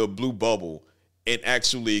the blue bubble and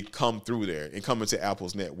actually come through there and come into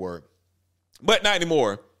Apple's network. But not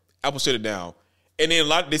anymore. Apple shut it down. And then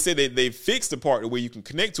they said they fixed the part where you can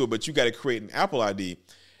connect to it, but you got to create an Apple ID.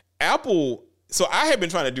 So I had been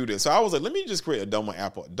trying to do this. So I was like, let me just create a dummy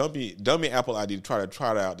Apple ID to try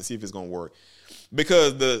it out to see if it's going to work.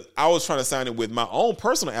 Because I was trying to sign in with my own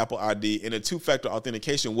personal Apple ID and the two-factor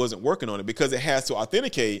authentication wasn't working on it because it has to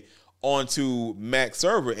authenticate onto Mac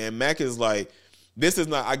server. And Mac is like, this is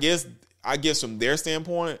not, I guess from their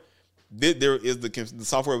standpoint, there is the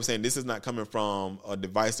software was saying this is not coming from a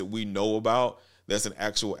device that we know about. that's an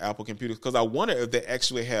actual Apple computer. Because I wonder if they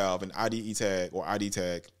actually have an IDE tag or ID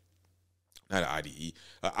tag, not an IDE,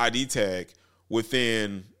 an ID tag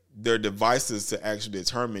within their devices to actually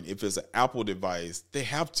determine if it's an Apple device. They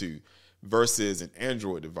have to, versus an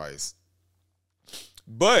Android device.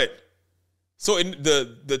 But so in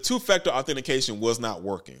the two-factor authentication was not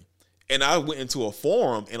working. And I went into a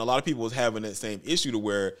forum, and a lot of people was having that same issue to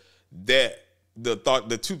where that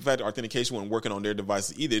the two-factor authentication wasn't working on their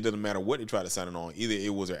devices either. It doesn't matter what they try to sign it on. Either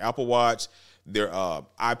it was their Apple Watch, their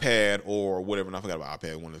iPad, or whatever. And I forgot about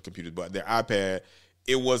iPad, one of the computers, but their iPad,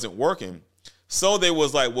 it wasn't working. So they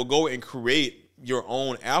was like, well, go and create your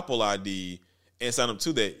own Apple ID and sign up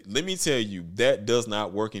to that. Let me tell you, that does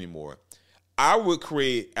not work anymore. I would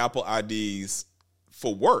create Apple IDs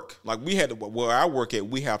for work. Like we had to, where I work at,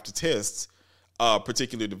 we have to test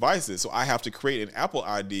particular devices. So I have to create an Apple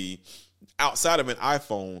ID outside of an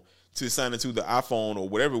iPhone to sign into the iPhone or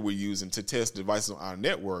whatever we're using to test devices on our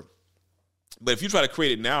network. But if you try to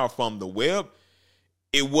create it now from the web,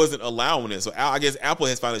 it wasn't allowing it. So I guess Apple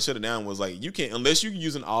has finally shut it down and was like, you can't, unless you're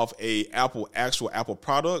using off a actual Apple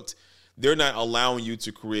product, they're not allowing you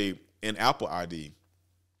to create an Apple ID.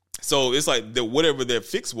 So it's like whatever their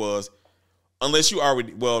fix was, unless you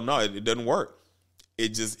already, well, no, it doesn't work.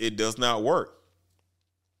 It does not work.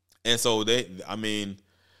 And so it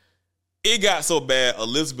got so bad, Senator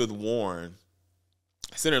Elizabeth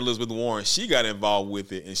Warren, she got involved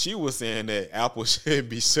with it, and she was saying that Apple should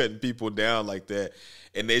be shutting people down like that,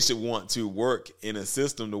 and they should want to work in a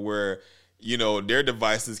system to where, you know, their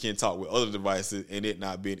devices can talk with other devices and it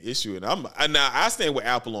not be an issue. And now I stand with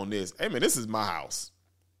Apple on this. Hey man, this is my house.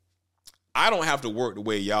 I don't have to work the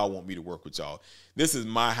way y'all want me to work with y'all. This is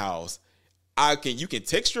my house. You can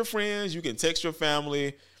text your friends, you can text your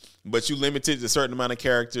family, but you limited to a certain amount of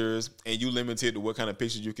characters, and you limited to what kind of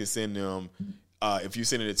pictures you can send them if you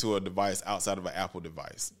send it to a device outside of an Apple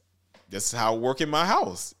device. That's how it works in my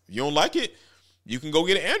house. You don't like it, you can go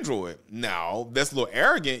get an Android. Now, that's a little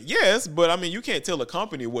arrogant, yes, but I mean, you can't tell a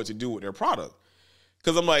company what to do with their product.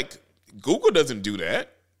 Because I'm like, Google doesn't do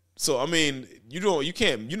that. So, I mean,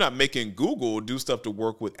 you're not making Google do stuff to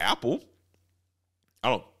work with Apple.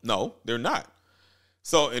 No, they're not.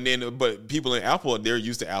 So, but people in Apple, they're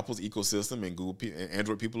used to Apple's ecosystem, and and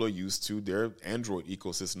Android people are used to their Android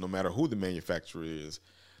ecosystem, no matter who the manufacturer is.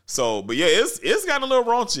 So, but yeah, it's gotten a little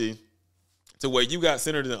raunchy to where you got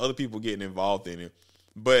senators and other people getting involved in it.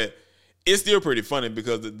 But it's still pretty funny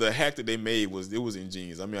because the hack that they made was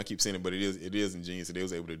ingenious. I mean, I keep saying it, but it is ingenious that they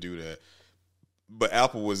was able to do that. But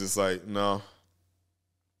Apple was just like, no,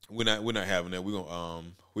 we're not having that.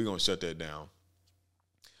 We're gonna shut that down.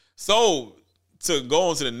 So to go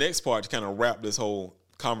on to the next part to kind of wrap this whole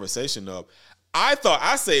conversation up, I thought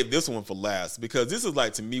I saved this one for last because this is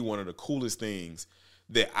like, to me, one of the coolest things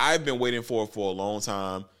that I've been waiting for a long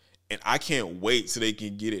time, and I can't wait so they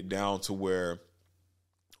can get it down to where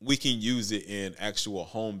we can use it in actual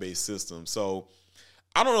home-based systems. So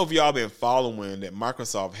I don't know if y'all been following that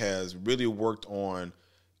Microsoft has really worked on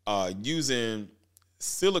using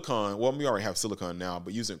silicon. Well, we already have silicon now,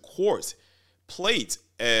 but using quartz plates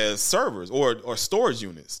as servers or storage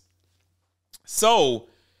units. So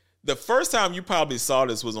the first time you probably saw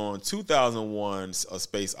this was on 2001's A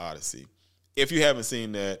Space Odyssey. If you haven't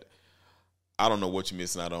seen that, I don't know what you're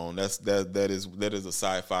missing out on. That is a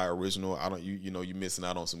sci-fi original. You're missing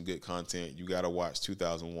out on some good content. You got to watch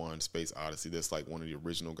 2001 Space Odyssey. That's like one of the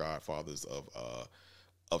original godfathers of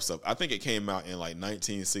stuff. I think it came out in like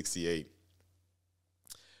 1968.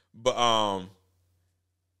 But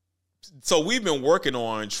so we've been working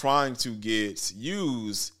on trying to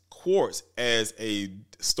use quartz as a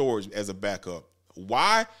storage, as a backup.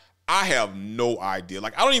 Why? I have no idea.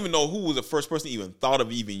 Like, I don't even know who was the first person even thought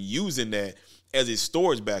of even using that as a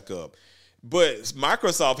storage backup. But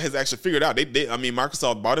Microsoft has actually figured out.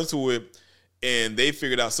 Microsoft bought into it, and they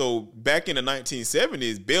figured out. So back in the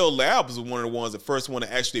 1970s, Bell Labs was one of the ones, the first one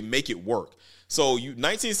to actually make it work. So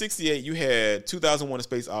 1968, you had 2001: A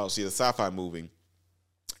Space Odyssey, a sci-fi movie.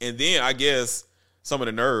 And then I guess some of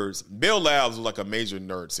the nerds, Bell Labs was like a major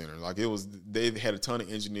nerd center. Like they had a ton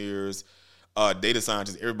of engineers, data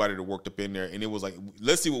scientists, everybody that worked up in there. And it was like,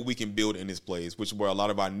 let's see what we can build in this place, which is where a lot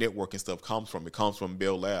of our networking stuff comes from. It comes from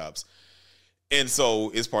Bell Labs. And so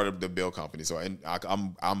it's part of the Bell company. So, and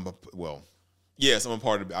I'm a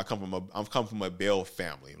part of it. I come from a Bell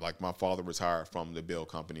family. Like, my father retired from the Bell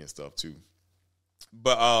company and stuff too.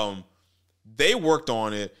 But they worked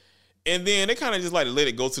on it. And then they kind of just like let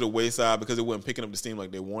it go to the wayside because it wasn't picking up the steam like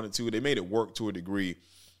they wanted to. They made it work to a degree.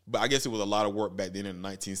 But I guess it was a lot of work back then in the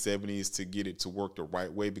 1970s to get it to work the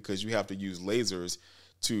right way, because you have to use lasers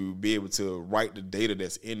to be able to write the data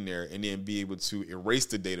that's in there and then be able to erase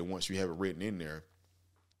the data once you have it written in there.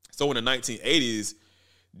 So in the 1980s,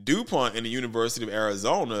 DuPont and the University of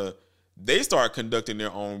Arizona, they started conducting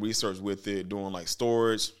their own research with it, doing like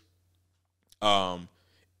storage,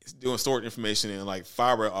 doing stored information in like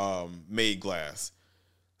fiber made glass.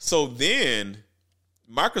 So then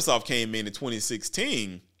Microsoft came in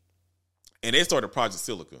 2016 and they started Project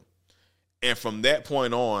Silica. And from that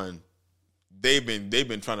point on, they've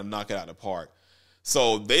been trying to knock it out of the park.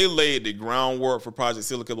 So they laid the groundwork for Project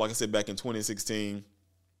Silica, like I said, back in 2016.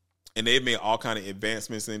 And they've made all kind of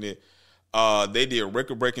advancements in it. They did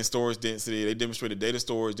record-breaking storage density. They demonstrated data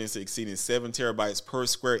storage density exceeding 7 terabytes per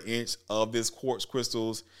square inch of this quartz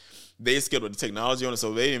crystals. They scaled the technology on it,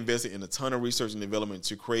 so they invested in a ton of research and development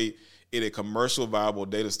to create it a commercial viable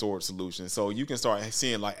data storage solution. So you can start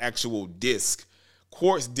seeing like actual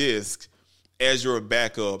quartz disk as your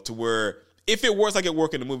backup, to where if it works like it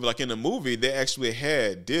worked in the movie, like in the movie, they actually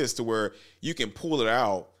had disks to where you can pull it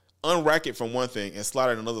out, unrack it from one thing and slide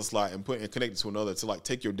it in another slot and connect it to another to like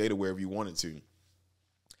take your data wherever you want it to.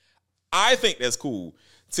 I think that's cool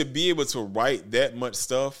to be able to write that much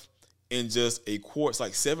stuff in just a quartz,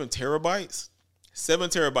 like 7 terabytes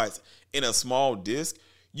in a small disk.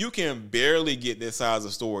 You can barely get this size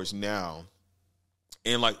of storage now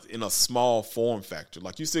in a small form factor.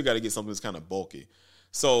 Like you still got to get something that's kind of bulky.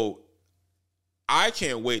 So I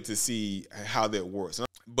can't wait to see how that works.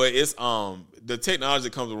 But it's the technology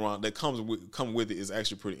that comes with it is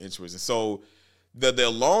actually pretty interesting. So the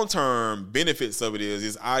long-term benefits of it is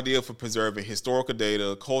it's ideal for preserving historical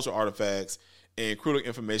data, cultural artifacts, and critical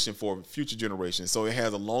information for future generations. So it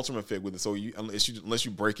has a long-term effect with it. So unless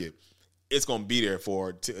you break it, it's going to be there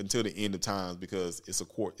until the end of times, because it's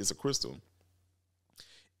a crystal.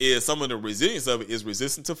 Some of the resilience of it is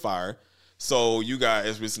resistant to fire. So you got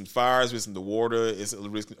it's resistant to fire, it's resistant to water, it's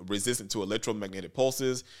resistant to electromagnetic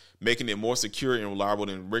pulses, making it more secure and reliable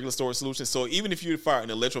than regular storage solutions. So even if you fire an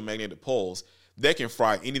electromagnetic pulse, that can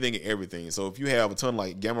fry anything and everything. So if you have a ton of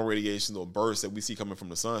like gamma radiations or bursts that we see coming from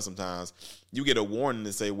the sun sometimes, you get a warning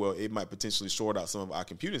to say, well, it might potentially short out some of our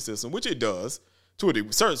computing system, which it does to a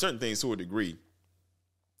degree, certain things to a degree.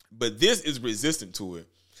 But this is resistant to it.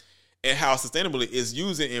 And how sustainably is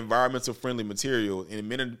using environmental friendly material,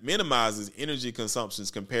 and it minimizes energy consumptions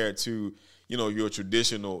compared to, your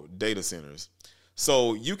traditional data centers.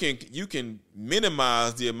 So you can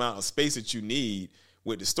minimize the amount of space that you need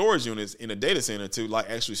with the storage units in a data center to like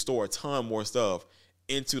actually store a ton more stuff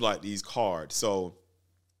into like these cards. So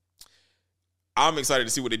I'm excited to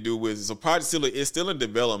see what they do with it. So Project Silica is still in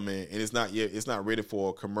development, and it's not ready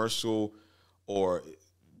for commercial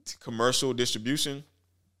distribution.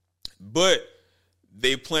 But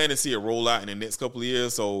they plan to see it roll out in the next couple of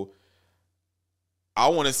years. So I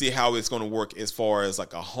want to see how it's going to work as far as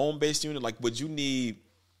like a home-based unit. Like, would you need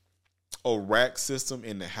a rack system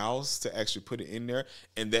in the house to actually put it in there?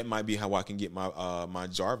 And that might be how I can get my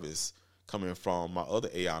Jarvis coming from my other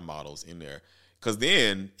AI models in there. Because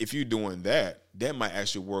then if you're doing that, that might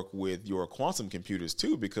actually work with your quantum computers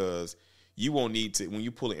too, because you won't need to, when you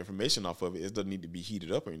pull the information off of it, it doesn't need to be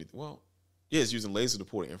heated up or anything. Well, yeah, it's using laser to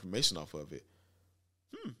pull the information off of it.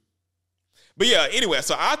 But yeah, anyway,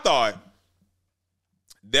 so I thought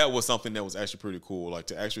that was something that was actually pretty cool. Like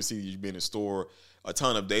to actually see you being able to store a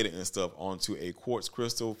ton of data and stuff onto a quartz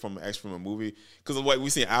crystal from a movie. Because like we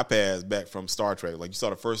seen iPads back from Star Trek. Like you saw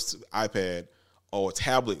the first iPad or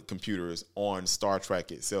tablet computers on Star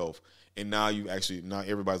Trek itself. And now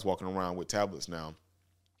everybody's walking around with tablets now.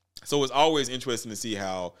 So it's always interesting to see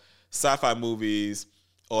how sci-fi movies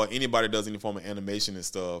or anybody does any form of animation and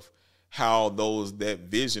stuff, how that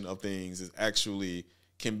vision of things is actually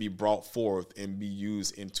can be brought forth and be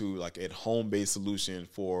used into like a home-based solution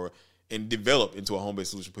and develop into a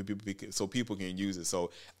home-based solution for people, so people can use it.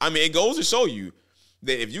 So, I mean, it goes to show you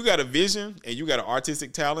that if you got a vision and you got an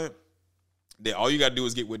artistic talent, that all you got to do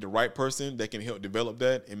is get with the right person that can help develop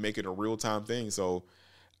that and make it a real-time thing. So,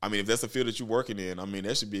 I mean, if that's the field that you're working in, I mean,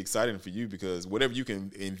 that should be exciting for you, because whatever you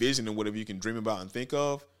can envision and whatever you can dream about and think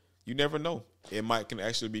of, you never know. It can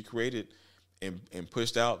actually be created and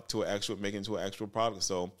pushed out to make it into an actual product.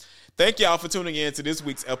 So thank y'all for tuning in to this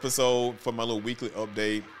week's episode for my little weekly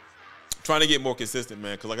update. Trying to get more consistent,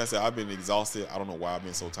 man, because like I said, I've been exhausted. I don't know why I've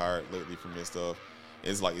been so tired lately from this stuff.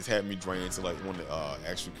 It's had me drained to like want to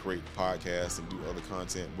actually create podcasts and do other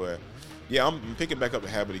content. But yeah, I'm picking back up the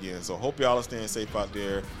habit again. So hope y'all are staying safe out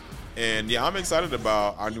there. And yeah, I'm excited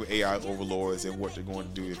about our new AI overlords and what they're going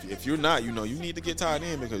to do. If you're not, you need to get tied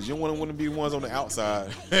in, because you don't want to be the ones on the outside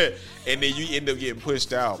and then you end up getting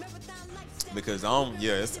pushed out Because I'm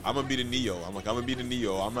gonna be the Neo. I'm gonna be the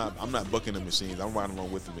Neo. I'm not bucking the machines. I'm riding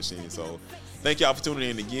along with the machines. So thank y'all for tuning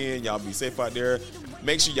in again. Y'all be safe out there.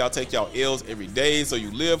 Make sure y'all take y'all L's every day so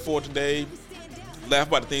you live for today. Laugh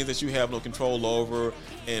about the things that you have no control over,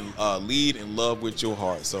 and lead and love with your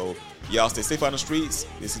heart. So y'all stay safe out on the streets.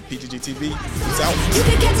 This is PTG TV. Peace out. You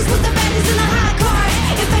can catch us with the baddies in the hot car.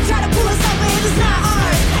 If they try to pull us over, it is not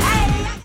art.